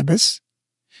sinful habits,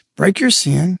 break your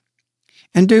sin,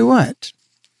 and do what?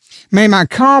 May my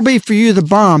call be for you the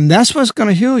balm. That's what's going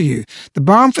to heal you. The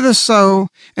balm for the soul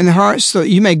and the heart, so that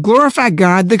you may glorify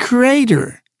God, the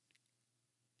Creator.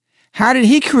 How did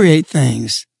He create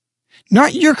things?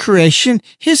 Not your creation,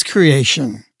 His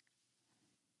creation.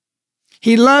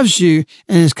 He loves you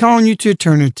and is calling you to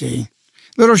eternity.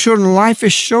 Little children, life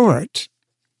is short.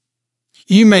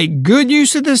 You make good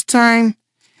use of this time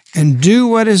and do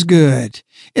what is good.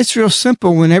 It's real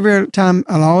simple. Whenever time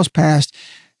a law is passed,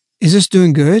 is this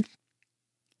doing good?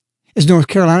 Is North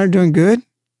Carolina doing good?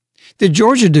 Did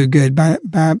Georgia do good by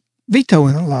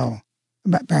vetoing the law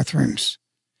about bathrooms?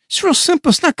 It's real simple.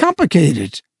 It's not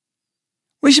complicated.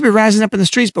 We should be rising up in the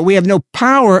streets, but we have no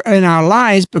power in our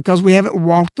lives because we haven't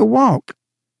walked the walk.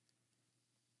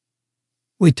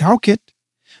 We talk it.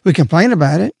 We complain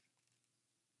about it.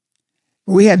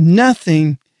 But we have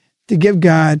nothing to give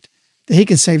God that He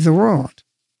can save the world.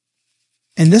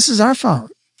 And this is our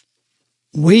fault.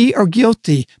 We are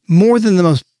guilty more than the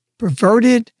most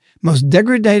perverted, most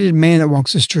degraded man that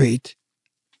walks the street.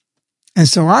 And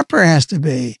so our prayer has to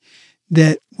be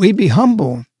that we be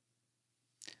humble,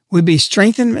 we be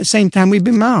strengthened, at the same time we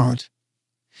be mild.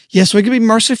 Yes, we can be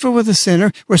merciful with a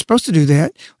sinner. We're supposed to do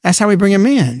that. That's how we bring him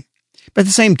in. But at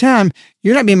the same time,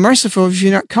 you're not being merciful if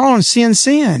you're not calling sin,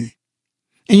 sin.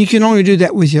 And you can only do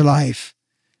that with your life.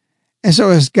 And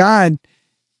so it's God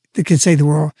that can save the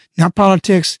world, not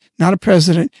politics, not a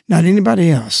president, not anybody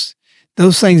else.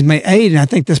 Those things may aid, and I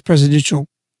think this presidential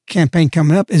campaign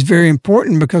coming up is very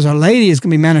important because Our Lady is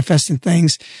going to be manifesting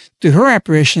things through her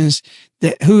apparitions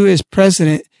that who is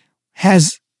president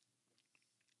has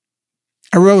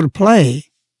a role to play,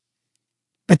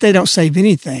 but they don't save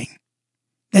anything.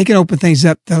 They can open things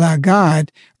up to allow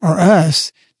God or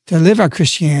us to live our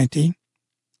Christianity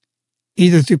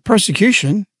either through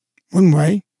persecution, one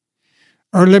way,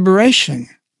 or liberation.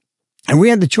 And we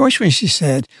had the choice when she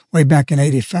said way back in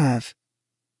 85,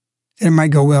 that it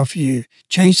might go well for you.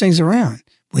 Change things around.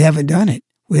 We haven't done it.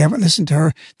 We haven't listened to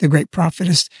her, the great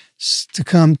prophetess, to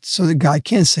come so that God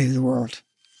can save the world.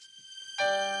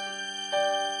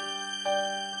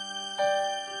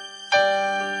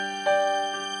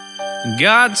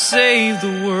 God save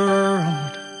the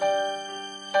world.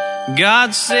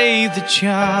 God save the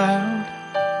child.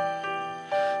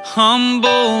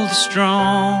 Humble the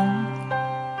strong.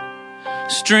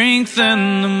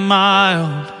 Strengthen the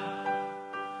mild.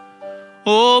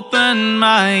 Open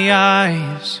my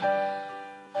eyes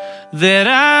that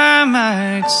I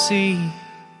might see.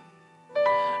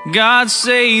 God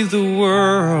save the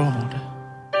world,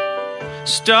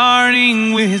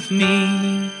 starting with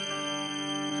me.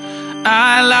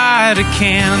 I light a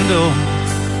candle,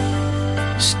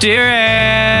 stare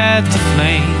at the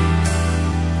flame.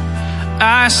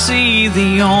 I see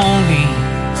the only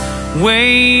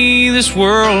way this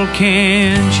world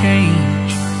can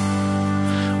change.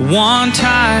 One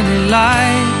tiny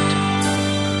light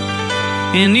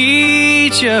in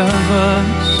each of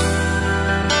us,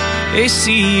 a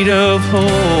seed of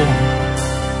hope,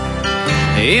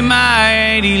 a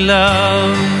mighty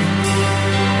love.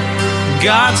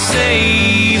 God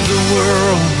save the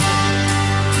world.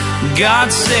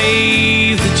 God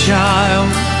save the child.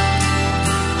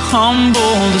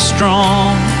 Humble the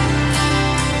strong.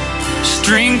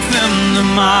 Strengthen the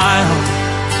mild.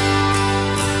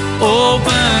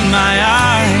 Open my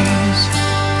eyes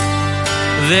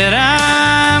that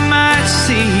I might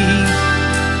see.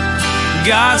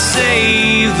 God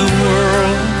save the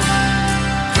world,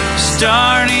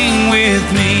 starting with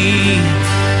me.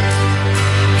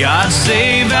 God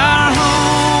save our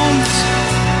homes.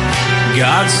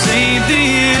 God save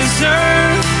this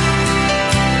earth.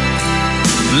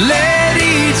 Let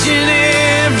each and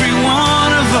every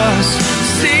one of us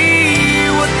see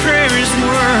what prayer is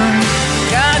worth.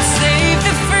 God save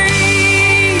the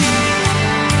free.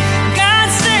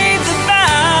 God save the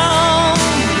bound.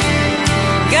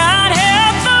 God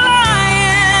help the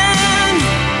lion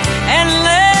and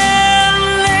let him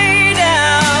lay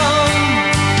down.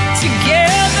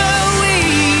 Together we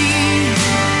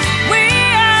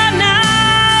are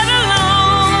not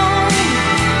alone.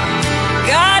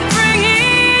 God bring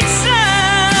each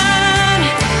son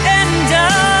and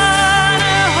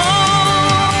daughter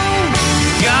home.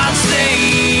 God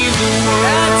save the world.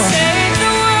 God save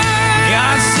the world.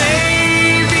 God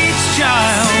save each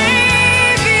child.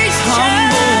 Save each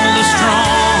humble the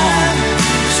strong.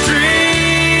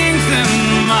 Strengthen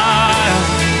the mild.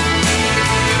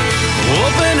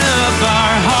 Open up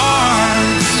our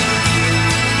hearts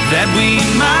that we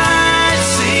might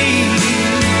see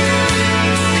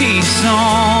peace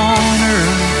on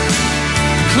earth.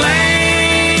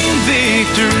 Claim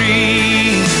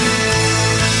victory.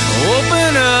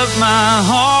 Open up my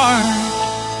heart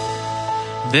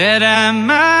that I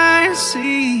might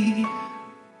see.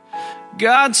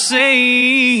 God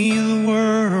save the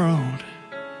world,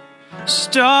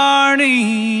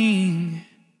 starting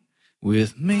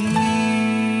with me.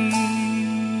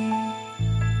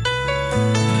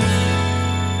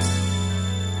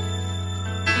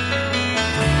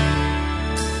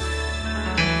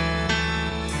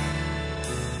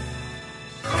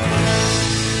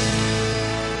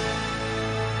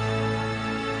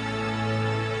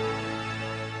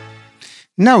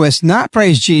 No, it's not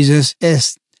praise Jesus.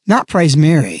 It's not praise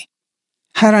Mary.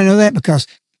 How do I know that? Because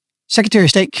Secretary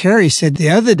of State Kerry said the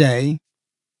other day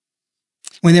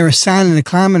when they were signing the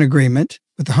climate agreement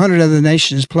with 100 other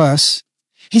nations plus,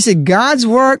 he said, God's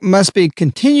work must be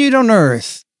continued on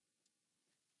earth.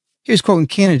 He was quoting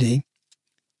Kennedy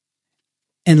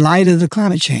in light of the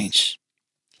climate change.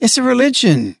 It's a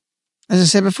religion, as I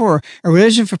said before, a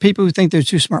religion for people who think they're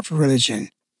too smart for religion.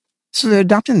 So they're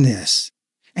adopting this.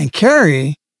 And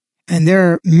Carrie and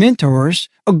their mentors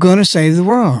are going to save the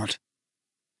world.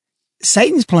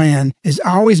 Satan's plan is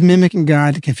always mimicking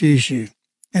God to confuse you.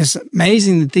 And it's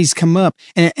amazing that these come up.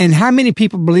 And how many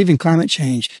people believe in climate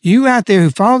change? You out there who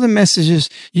follow the messages,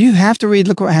 you have to read,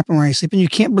 look what happened while you're sleeping. You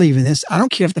can't believe in this. I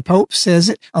don't care if the Pope says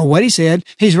it or what he said.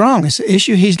 He's wrong. It's an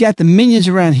issue. He's got the minions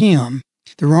around him,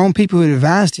 the wrong people who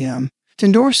advised him to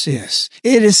endorse this.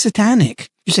 It is satanic.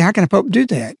 You say, how can a Pope do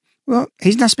that? Well,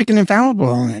 he's not speaking infallible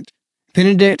on it.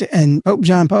 Benedict and Pope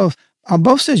John Paul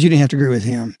both says you didn't have to agree with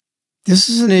him. This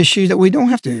is an issue that we don't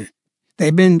have to.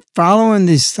 They've been following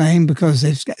this thing because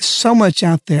they've got so much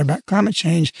out there about climate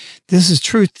change. This is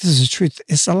truth. This is truth.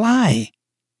 It's a lie.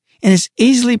 And it's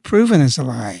easily proven it's a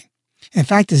lie. In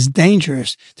fact, it's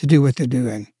dangerous to do what they're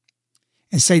doing.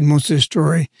 And Satan wants to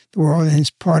destroy the world, and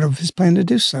it's part of his plan to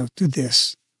do so through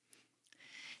this.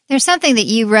 There's something that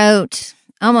you wrote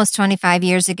almost 25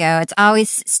 years ago. It's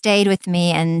always stayed with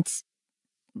me, and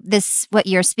this, what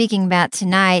you're speaking about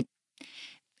tonight,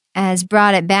 has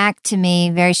brought it back to me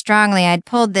very strongly. I'd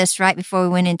pulled this right before we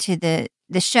went into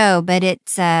the show, but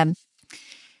it's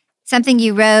something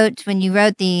you wrote when you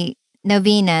wrote the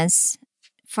novenas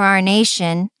for our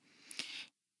nation.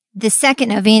 The second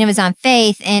novena was on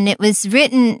faith, and it was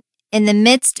written in the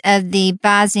midst of the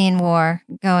Bosnian War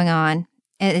going on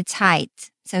at its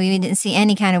height. So we didn't see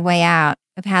any kind of way out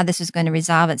of how this was going to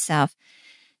resolve itself.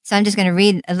 So I'm just going to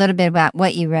read a little bit about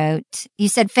what you wrote. You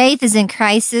said, faith is in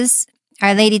crisis.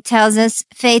 Our Lady tells us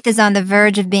faith is on the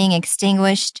verge of being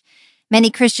extinguished. Many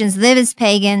Christians live as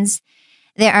pagans.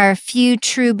 There are few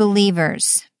true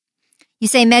believers. You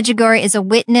say Medjugorje is a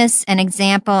witness, an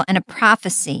example, and a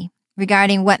prophecy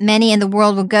regarding what many in the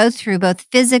world will go through both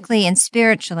physically and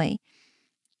spiritually.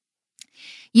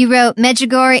 You wrote,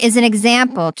 Medjugorje is an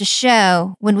example to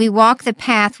show when we walk the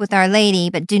path with Our Lady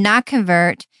but do not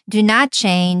convert, do not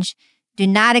change, do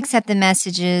not accept the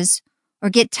messages, or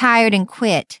get tired and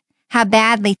quit, how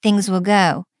badly things will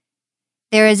go.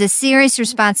 There is a serious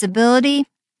responsibility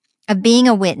of being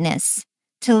a witness,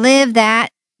 to live that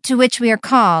to which we are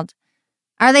called.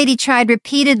 Our Lady tried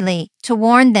repeatedly to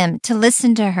warn them to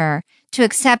listen to her, to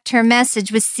accept her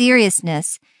message with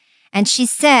seriousness, and she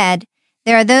said,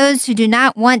 there are those who do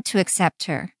not want to accept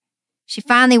her. She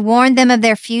finally warned them of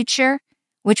their future,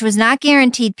 which was not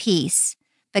guaranteed peace,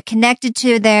 but connected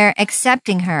to their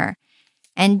accepting her.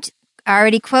 And I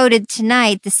already quoted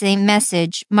tonight the same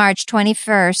message, March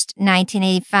 21st,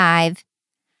 1985.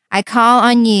 I call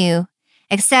on you,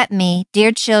 accept me,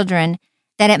 dear children,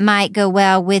 that it might go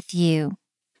well with you.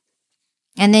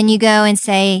 And then you go and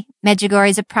say,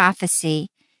 Medjugorje is a prophecy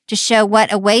to show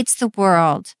what awaits the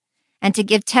world and to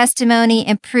give testimony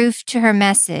and proof to her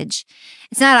message.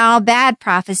 It's not all bad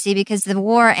prophecy because the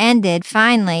war ended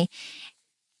finally,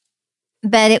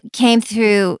 but it came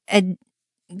through a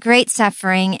great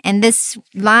suffering. And this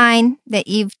line that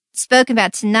you've spoken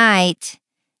about tonight,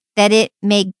 that it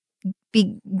may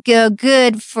go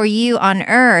good for you on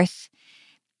earth,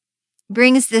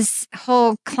 brings this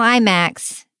whole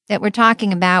climax that we're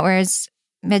talking about, whereas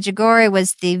Medjugorje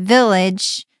was the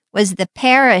village, was the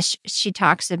parish she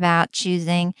talks about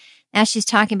choosing. Now she's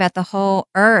talking about the whole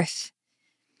earth,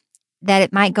 that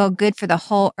it might go good for the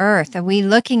whole earth. Are we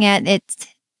looking at it?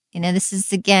 You know, this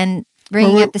is again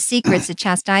bringing up the secrets of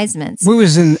chastisements. We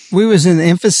was in the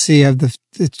infancy of the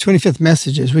 25th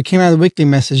messages. We came out of the weekly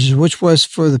messages, which was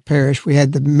for the parish. We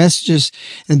had the messages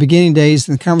in the beginning days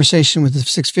and the conversation with the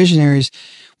 6 visionaries,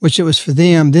 which it was for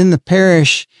them. Then the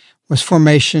parish was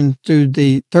formation through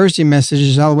the Thursday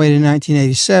messages all the way to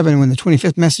 1987 when the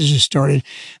 25th messages started.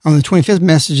 On the 25th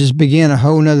messages began a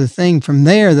whole nother thing. From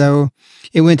there, though,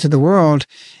 it went to the world.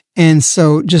 And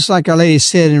so just like Our Lady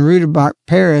said in Ruderbach,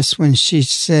 Paris, when she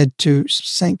said to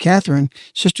St. Catherine,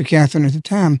 Sister Catherine at the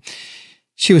time,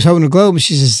 she was holding a globe and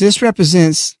she says, this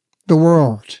represents the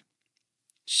world.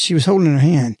 She was holding her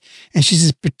hand. And she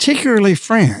says, particularly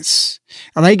France.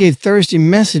 Our Lady gave Thursday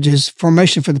messages,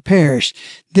 formation for the parish.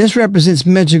 This represents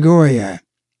Medjugorje.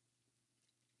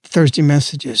 Thursday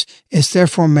messages. It's their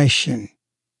formation.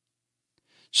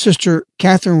 Sister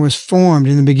Catherine was formed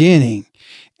in the beginning,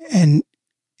 and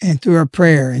through her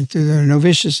prayer and through her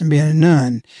novitiate and being a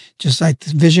nun, just like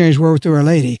the visionaries were through Our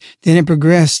Lady. Then it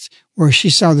progressed where she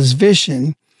saw this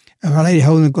vision of Our Lady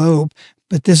holding the globe,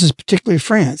 but this is particularly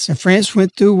France. And France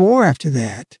went through war after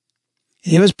that.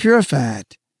 And it was purified.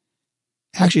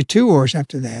 Actually, 2 wars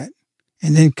after that.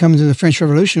 And then comes the French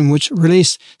Revolution, which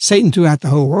released Satan throughout the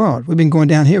whole world. We've been going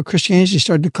downhill. Christianity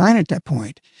started declining at that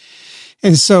point.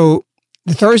 And so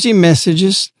the Thursday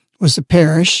messages was the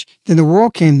parish. Then the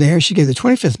world came there. She gave the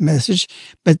 25th message,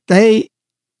 but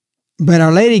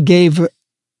Our Lady gave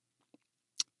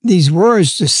these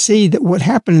words to see that what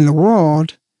happened in the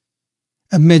world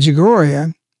of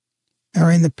Medjugorje,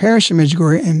 or in the parish of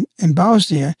Medjugorje in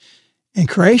Bosnia and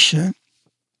Croatia,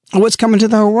 and what's coming to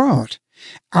the whole world.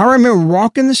 I remember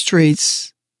walking the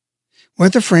streets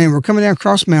with a friend. We're coming down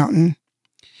Cross Mountain,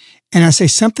 and I say,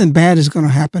 something bad is going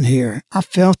to happen here. I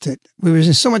felt it. We was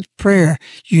in so much prayer.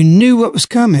 You knew what was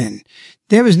coming.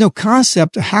 There was no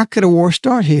concept of how could a war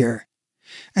start here.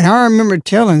 And I remember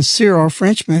telling Cyril, a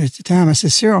Frenchman at the time, I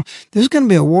said, Cyril, there's going to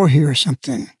be a war here or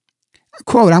something.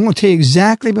 Quote, I'm going to tell you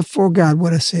exactly before God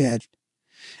what I said.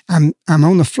 I'm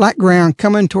on the flat ground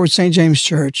coming towards St. James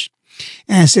Church,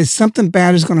 and I said, something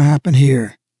bad is going to happen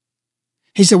here.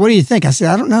 He said, what do you think? I said,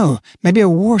 I don't know. Maybe a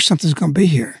war or something's going to be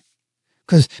here.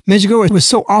 Because Medjugorje was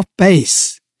so off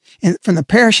base. And from the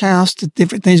parish house to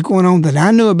different things going on that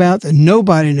I knew about that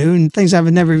nobody knew and things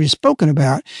I've never even spoken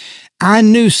about, I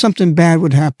knew something bad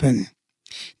would happen.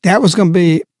 That was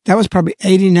probably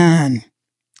 89,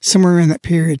 somewhere in that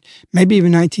period, maybe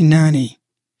even 1990.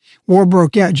 War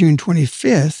broke out June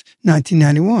 25th,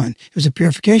 1991. It was a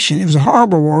purification. It was a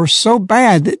horrible war, so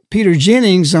bad that Peter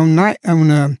Jennings on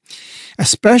a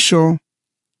special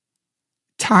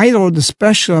titled the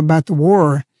special about the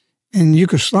war in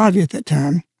Yugoslavia at that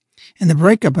time and the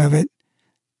breakup of it,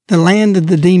 The Land of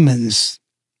the Demons.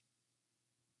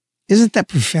 Isn't that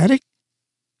prophetic?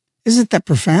 Isn't that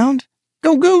profound?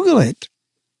 Go Google it.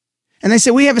 And they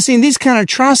said, we haven't seen these kind of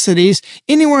atrocities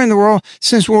anywhere in the world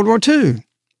since World War II.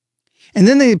 And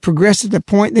then they progressed to the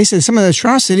point, they said some of the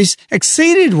atrocities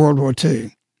exceeded World War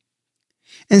II.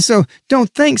 And so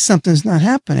don't think something's not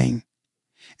happening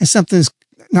and something's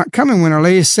not coming when Our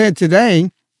Lady said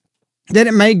today that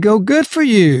it may go good for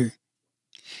you.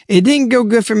 It didn't go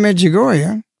good for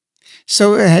Medjugorje,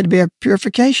 so it had to be a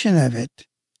purification of it.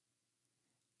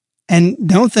 And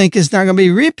don't think it's not going to be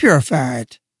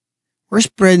repurified. We're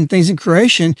spreading things in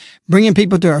Croatia, bringing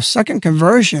people to a second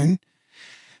conversion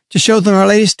to show them Our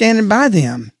Lady standing by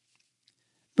them.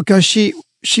 Because she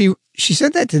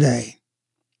said that today.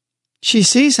 She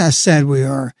sees how sad we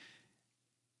are.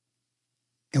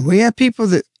 And we have people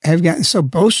that have gotten so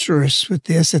boisterous with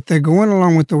this that they're going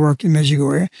along with the work in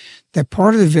Medjugorje. They're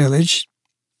part of the village.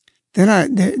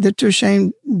 They're too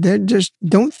ashamed. They just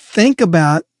don't think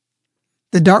about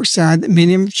the dark side that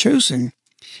many of them have chosen.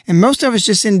 And most of it's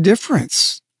just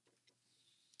indifference.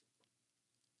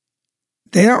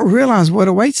 They don't realize what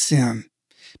awaits them.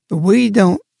 But we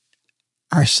don't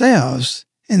ourselves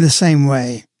in the same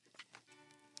way.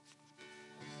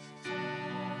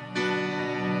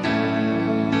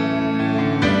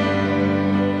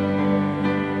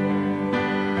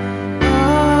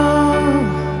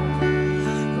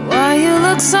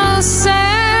 So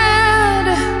sad,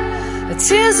 the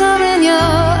tears are in your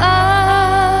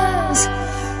eyes.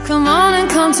 Come on and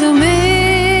come to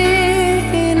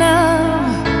me now.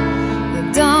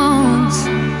 Don't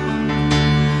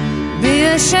be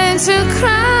ashamed to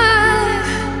cry.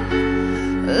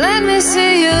 Let me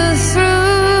see you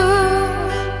through.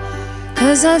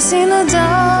 'Cause I've seen the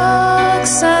dark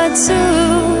side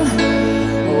too.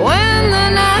 When the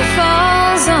night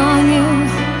falls on you,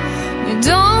 you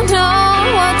don't know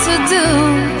what to do.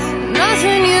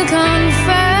 Nothing you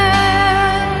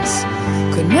confess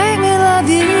could make me love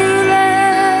you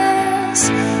less.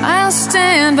 I'll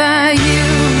stand by you.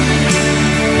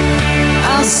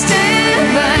 I'll stand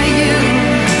by you.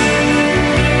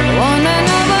 Won't let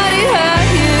nobody hurt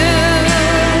you.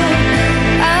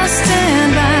 I'll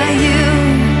stand by you.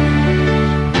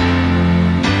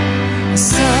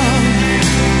 So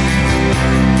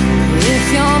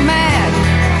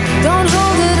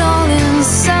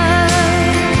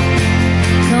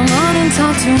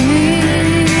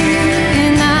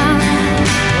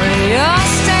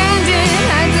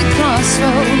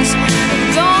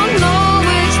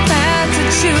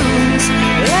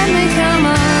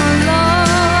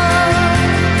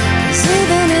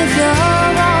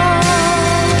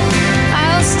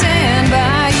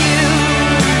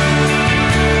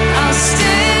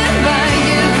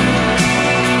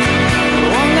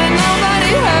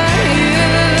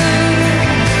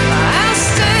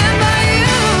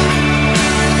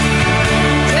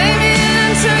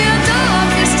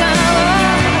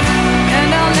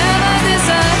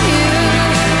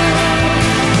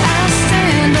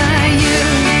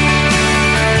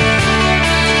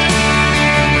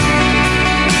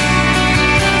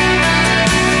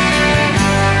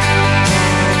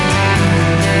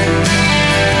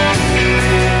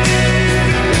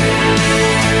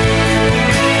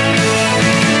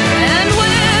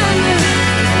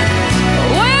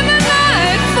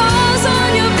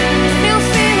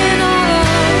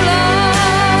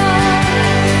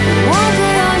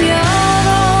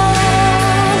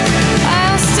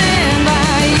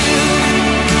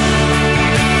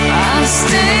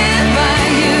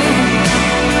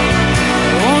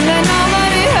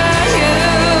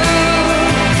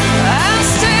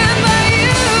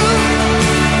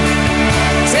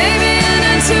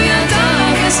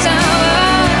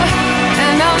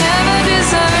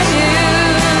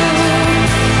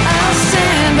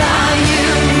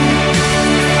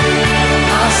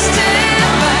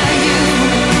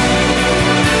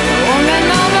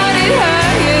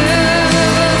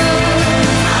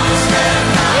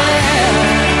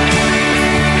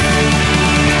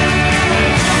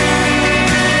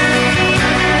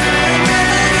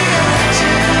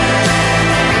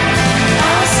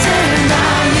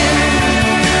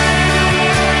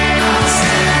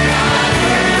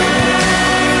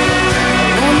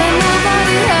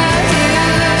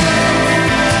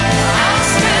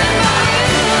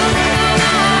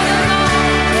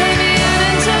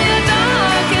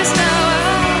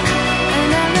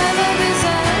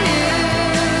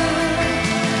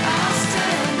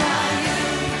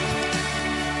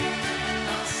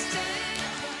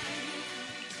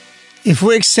If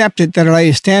we accept it that Our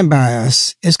Lady stand by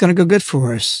us, it's going to go good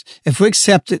for us. If we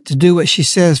accept it to do what she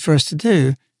says for us to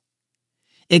do,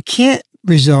 it can't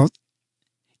result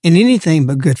in anything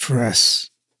but good for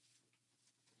us.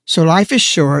 So life is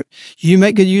short. You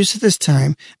make good use of this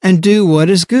time and do what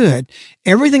is good.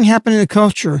 Everything happening in the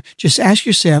culture, just ask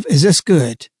yourself, is this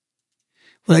good?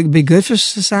 Will it be good for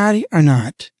society or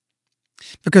not?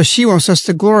 Because she wants us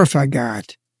to glorify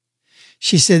God.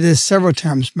 She said this several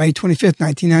times, May 25th,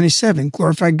 1997,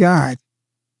 glorify God.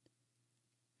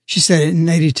 She said it in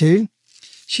 82.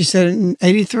 She said it in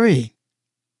 83.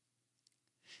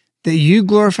 That you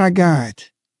glorify God.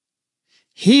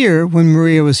 Here, when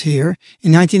Maria was here,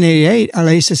 in 1988, Our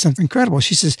Lady said something incredible.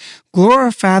 She says,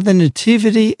 glorify the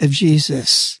nativity of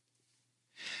Jesus.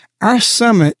 Our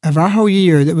summit of our whole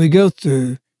year that we go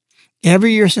through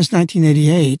every year since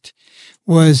 1988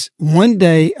 was one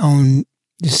day on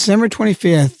December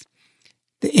 25th,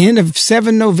 the end of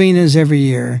 7 novenas every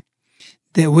year,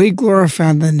 that we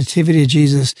glorify the nativity of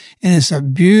Jesus. And it's a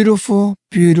beautiful,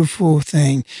 beautiful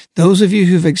thing. Those of you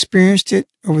who've experienced it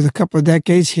over the couple of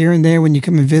decades here and there when you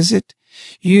come and visit,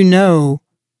 you know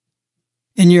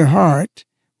in your heart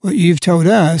what you've told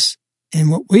us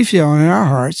and what we feel in our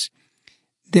hearts,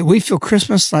 that we feel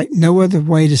Christmas like no other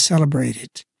way to celebrate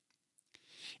it.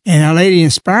 And Our Lady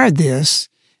inspired this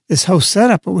whole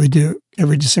setup that we do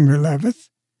every December 11th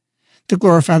to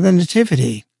glorify the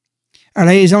nativity. Our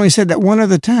Lady's only said that one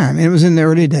other time, and it was in the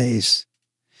early days.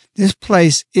 This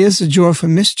place is the Joyful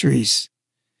Mysteries.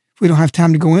 We don't have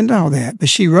time to go into all that, but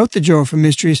she wrote the Joyful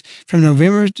Mysteries from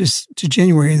November to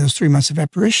January in those 3 months of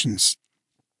apparitions.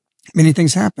 Many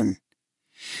things happen.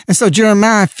 And so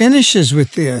Jeremiah finishes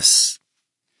with this.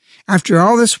 After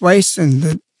all this waste and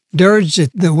the dirge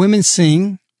that the women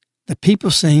sing, the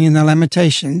people sing in the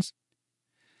lamentations,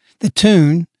 the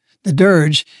tune, the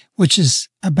dirge, which is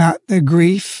about the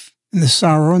grief and the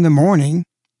sorrow and the mourning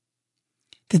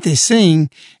that they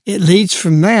sing, it leads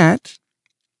from that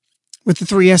with the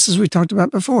 3 S's we talked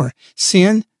about before.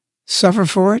 Sin, suffer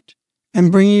for it,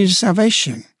 and bring you to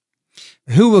salvation.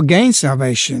 Who will gain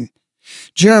salvation?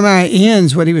 Jeremiah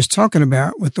ends what he was talking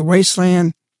about with the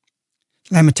wasteland,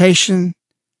 lamentation,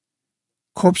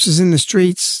 corpses in the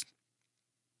streets,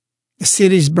 the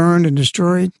cities burned and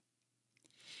destroyed.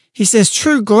 He says,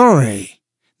 true glory,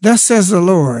 thus says the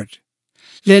Lord,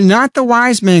 let not the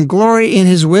wise man glory in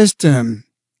his wisdom,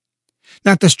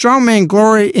 not the strong man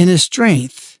glory in his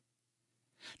strength,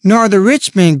 nor the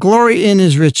rich man glory in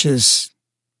his riches,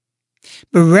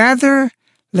 but rather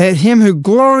let him who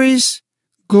glories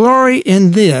glory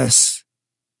in this,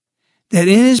 that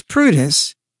in his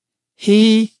prudence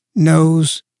he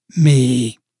knows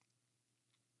me.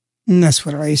 And that's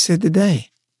what I said today.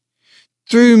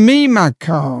 Through me, my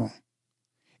call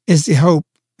is the hope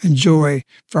and joy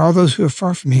for all those who are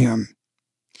far from him.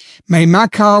 May my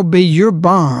call be your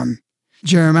balm.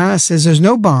 Jeremiah says there's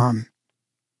no balm.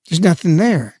 There's nothing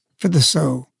there for the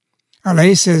soul. Our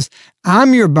Lady says,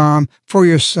 I'm your balm for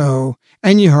your soul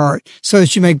and your heart so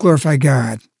that you may glorify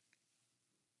God.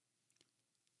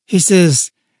 He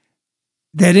says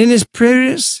that in his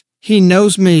prudence, he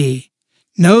knows me,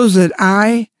 knows that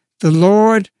I, the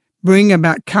Lord, bring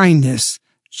about kindness,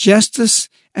 justice,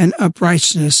 and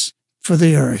uprightness for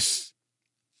the earth,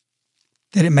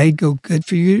 that it may go good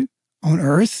for you on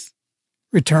earth.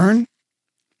 Return.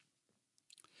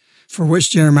 For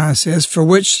which Jeremiah says, for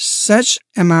which such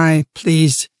am I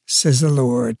pleased, says the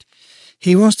Lord.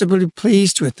 He wants to be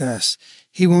pleased with us.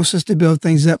 He wants us to build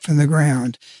things up from the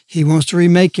ground. He wants to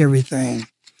remake everything,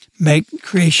 make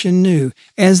creation new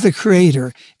as the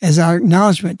creator, as our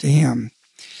acknowledgement to him.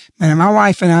 And my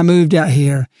wife and I moved out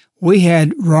here. We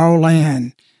had raw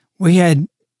land. We had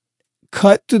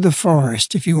cut through the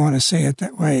forest, if you want to say it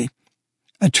that way,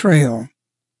 a trail.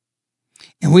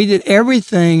 And we did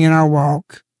everything in our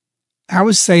walk, I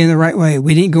would say, in the right way.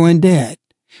 We didn't go in debt.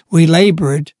 We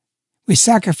labored. We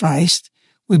sacrificed.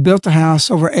 We built a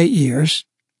house over 8 years,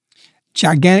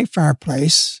 gigantic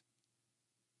fireplace.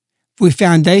 We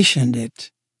foundationed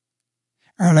it.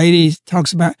 Our Lady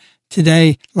talks about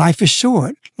today, life is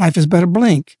short. Life is but a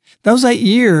blink. Those 8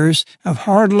 years of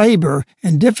hard labor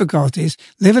and difficulties,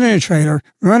 living in a trailer,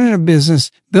 running a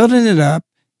business, building it up,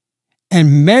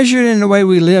 and measured in the way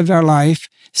we lived our life,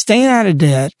 staying out of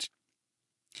debt,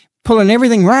 pulling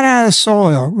everything right out of the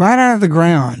soil, right out of the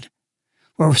ground.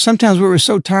 Well, sometimes we were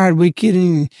so tired we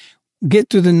couldn't get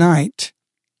through the night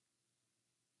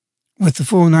with the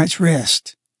full night's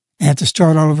rest and have to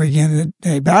start all over again the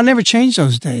day. But I'll never change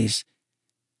those days.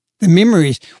 The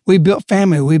memories, we built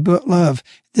family, we built love.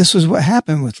 This was what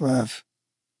happened with love.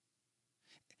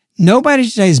 Nobody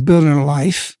today is building a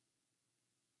life.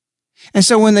 And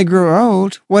so when they grow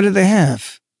old, what do they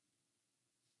have?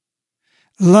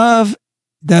 Love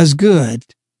does good.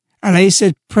 Our lady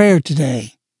said prayer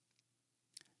today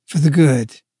for the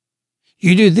good.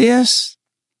 You do this,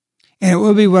 and it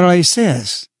will be what Our Lady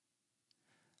says.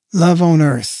 Love on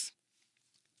earth.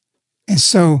 And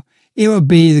so it will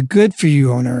be the good for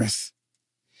you on earth.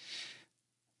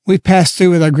 We pass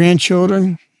through with our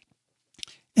grandchildren,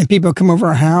 and people come over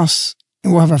our house,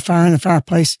 and we'll have a fire in the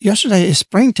fireplace. Yesterday, it's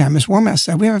springtime. It's warm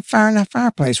outside. We have a fire in the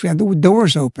fireplace. We have the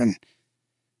doors open.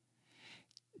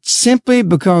 Simply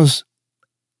because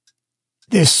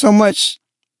there's so much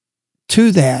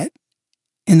to that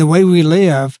in the way we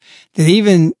live that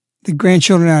even the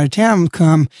grandchildren out of town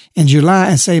come in July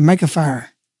and say, make a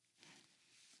fire.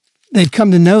 They've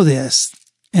come to know this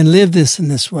and live this in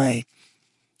this way.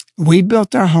 We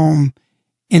built our home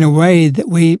in a way that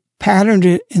we patterned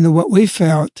it into what we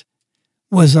felt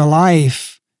was a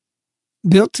life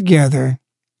built together,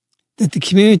 that the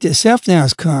community itself now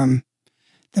has come,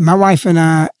 that my wife and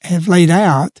I have laid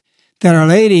out, that Our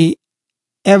Lady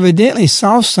evidently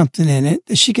saw something in it,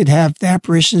 that she could have the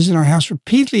apparitions in our house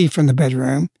repeatedly from the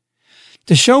bedroom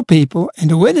to show people and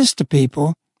to witness to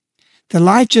people that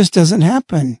life just doesn't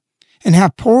happen, and how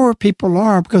poor people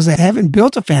are because they haven't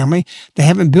built a family, they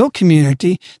haven't built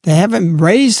community, they haven't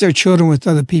raised their children with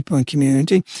other people in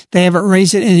community, they haven't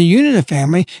raised it in a unit of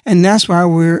family, and that's why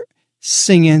we're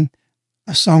singing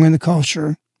a song in the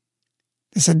culture.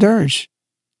 It's a dirge,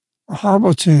 a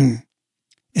horrible tune.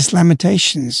 It's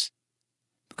lamentations,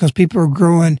 because people are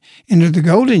growing into the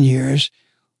golden years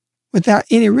without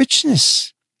any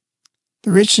richness, the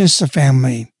richness of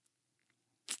family.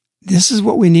 This is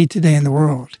what we need today in the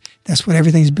world. That's what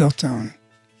everything's built on.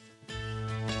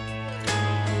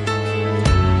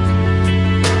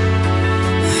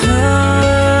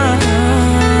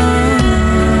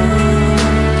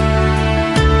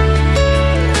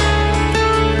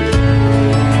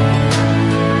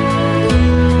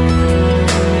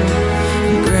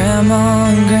 Grandma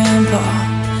and Grandpa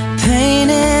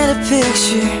painted a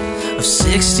picture of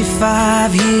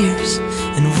 65 years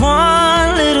in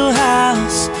one little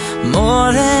house.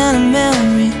 More than a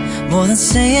memory, more than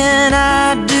saying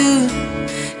I do.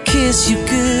 Kiss you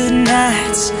good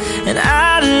nights and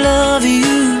I love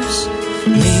yous.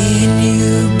 Me and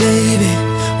you, baby,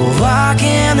 will walk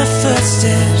in the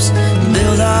footsteps and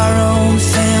build our own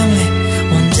family,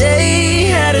 one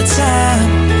day at a time.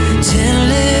 10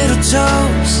 little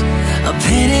toes, a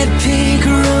painted pink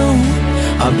room.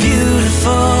 Our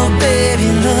beautiful baby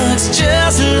looks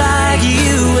just like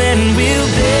you, and we'll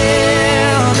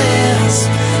build this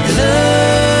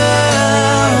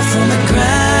love from the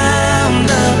ground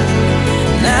up.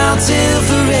 Now till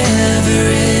forever,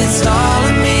 it's all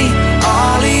of me,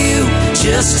 all of you.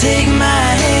 Just take my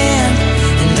hand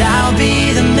and I'll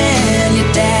be the man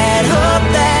your dad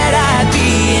hoped that I'd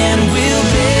be, and we'll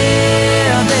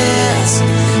build this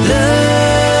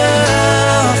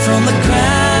love from the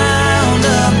ground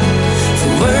up,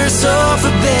 for worse or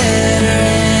for better,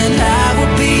 and I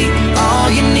will be all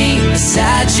you need.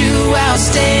 Beside you I'll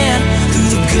stand, through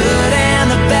the good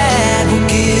and the bad. We'll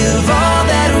give all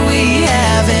that we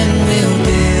have, and we'll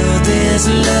build this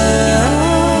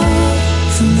love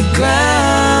from the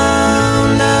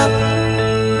ground up.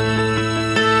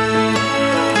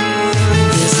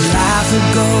 This life will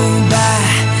go by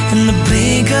in the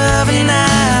blink of an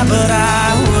eye, but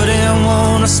I wouldn't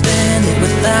want to spend it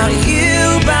without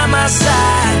you by my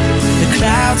side. The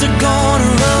clouds are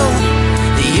gonna roll,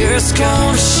 the earth's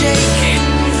gonna shake,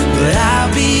 but I'll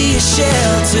be a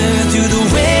shelter through the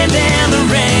wind and the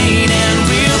rain, and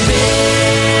we'll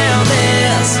build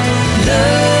this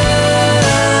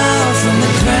love from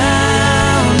the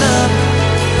ground up.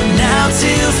 Now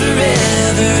till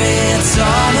forever, it's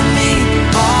all of me,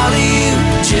 all of you.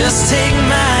 Just take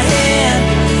my hand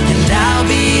and I'll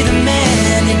be the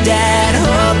man your dad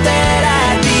hoped that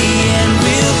I'd be, and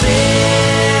we'll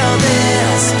build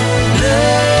this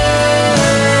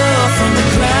love from the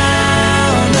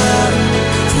ground up,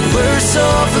 for worse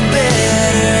or for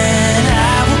better, and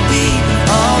I will be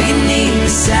all you need.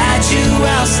 Beside you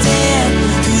I'll stand,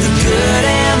 through the good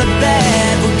and the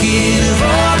bad. We'll give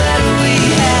all that we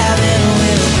have, and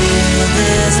we'll build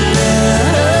this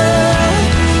love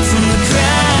from the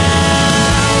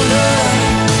ground up.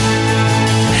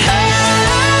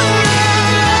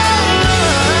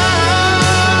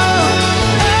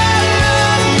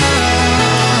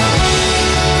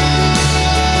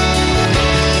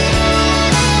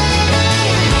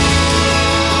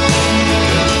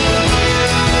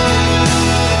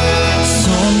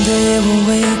 Someday we'll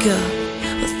wake up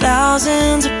with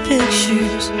thousands of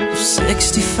pictures of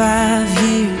 65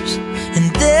 years,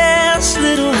 and then this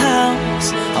little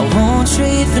house I won't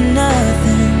trade for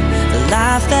nothing. The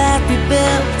life that we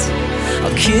built,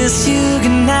 I'll kiss you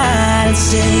goodnight and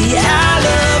say I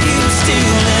love you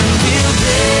still, and we'll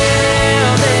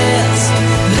build this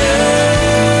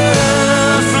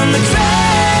love from the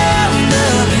ground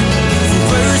up, for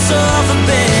worse or for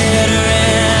better.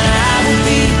 And I will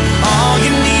be all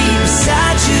you need.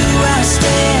 Beside you I'll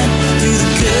stand through the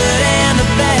good and the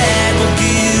bad. We'll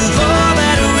give all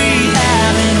that we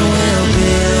have, and we'll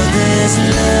build this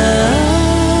love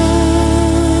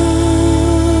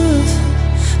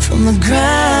from the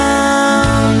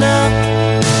ground up.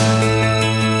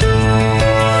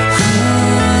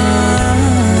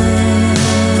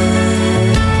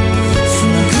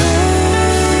 From the ground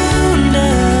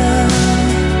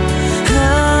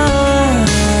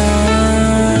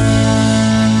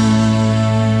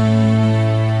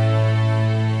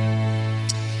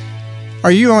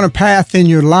Are you on a path in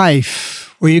your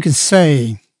life where you can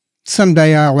say,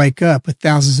 someday I'll wake up with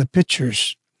thousands of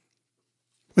pictures?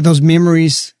 Would those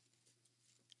memories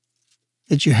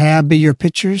that you have be your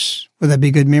pictures? Will they be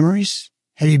good memories?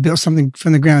 Have you built something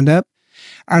from the ground up?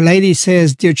 Our Lady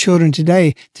says, dear children,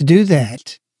 today, to do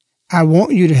that, I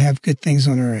want you to have good things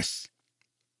on earth.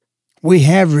 We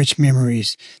have rich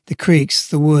memories, the creeks,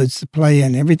 the woods, the play,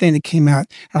 and everything that came out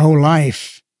our whole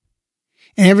life.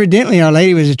 And evidently, Our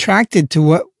Lady was attracted to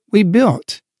what we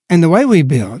built and the way we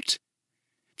built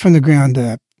from the ground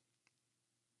up.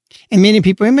 And many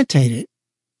people imitate it.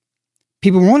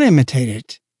 People want to imitate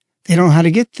it. They don't know how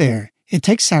to get there. It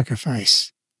takes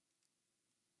sacrifice.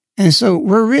 And so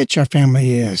we're rich, our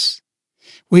family is.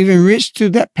 We've enriched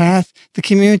through that path the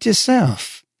community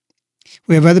itself.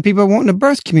 We have other people wanting to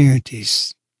birth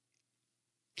communities.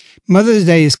 Mother's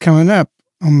Day is coming up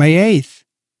on May 8th.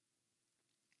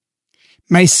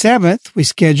 May 7th, we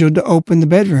scheduled to open the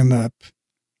bedroom up.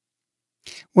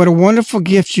 What a wonderful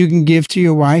gift you can give to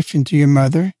your wife and to your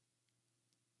mother.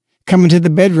 Coming to the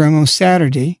bedroom on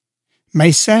Saturday,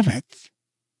 May 7th.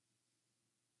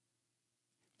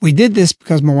 We did this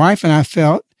because my wife and I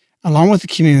felt, along with the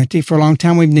community, for a long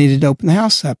time we've needed to open the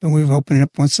house up, and we've opened it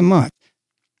up once a month.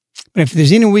 But if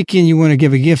there's any weekend you want to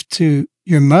give a gift to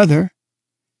your mother,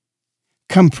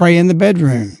 come pray in the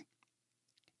bedroom.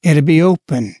 It'll be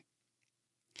open.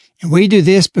 And we do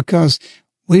this because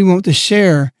we want to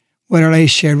share what Our Lady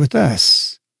shared with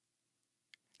us.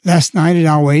 Last night, as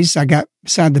always, I got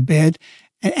beside the bed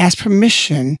and asked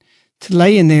permission to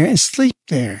lay in there and sleep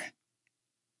there.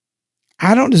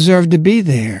 I don't deserve to be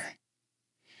there.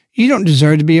 You don't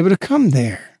deserve to be able to come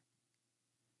there.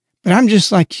 But I'm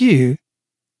just like you,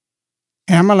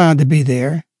 and I'm allowed to be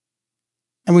there.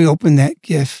 And we open that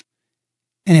gift,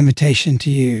 an invitation to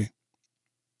you.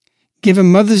 Give a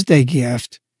Mother's Day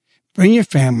gift. Bring your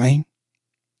family.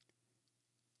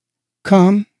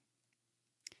 Come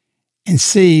and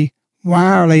see why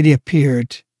Our Lady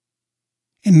appeared,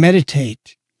 and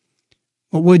meditate.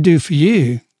 What we'll do for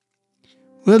you,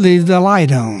 we'll leave the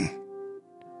light on.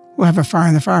 We'll have a fire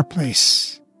in the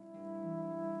fireplace.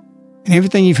 And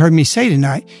everything you've heard me say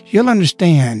tonight, you'll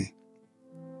understand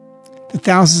the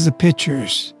thousands of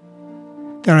pictures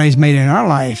that Our Lady's made in our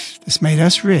life that's made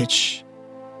us rich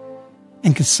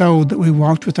and consoled that we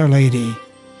walked with Our Lady.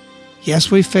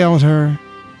 Yes, we failed her,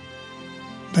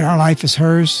 but our life is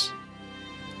hers.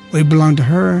 We belong to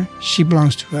her. She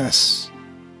belongs to us.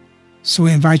 So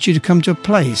we invite you to come to a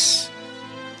place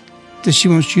that she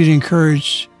wants you to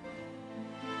encourage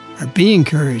or be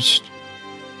encouraged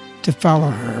to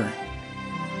follow her.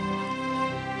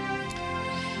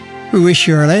 We wish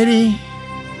you, Our Lady.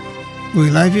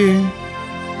 We love you.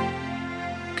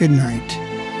 Good night.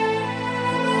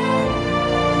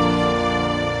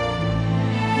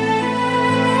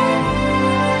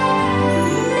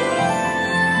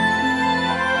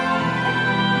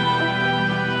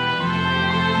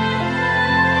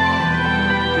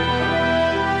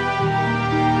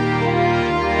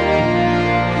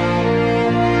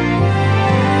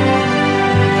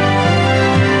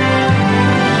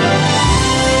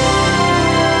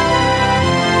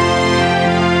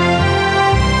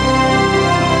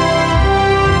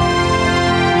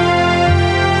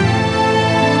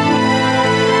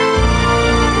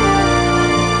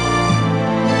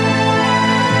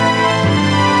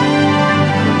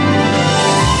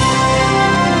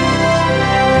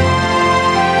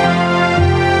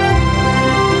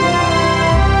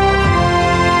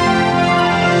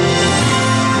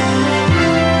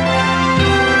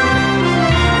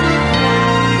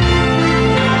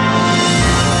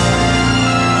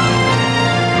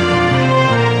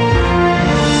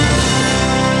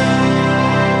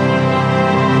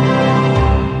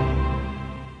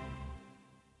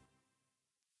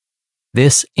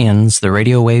 This ends the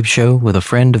Radio Wave Show with a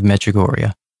Friend of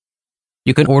Medjugorje.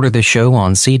 You can order this show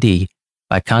on CD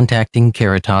by contacting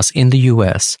Caritas in the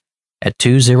U.S. at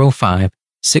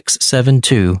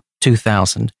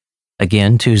 205-672-2000.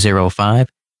 Again,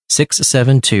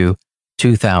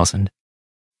 205-672-2000.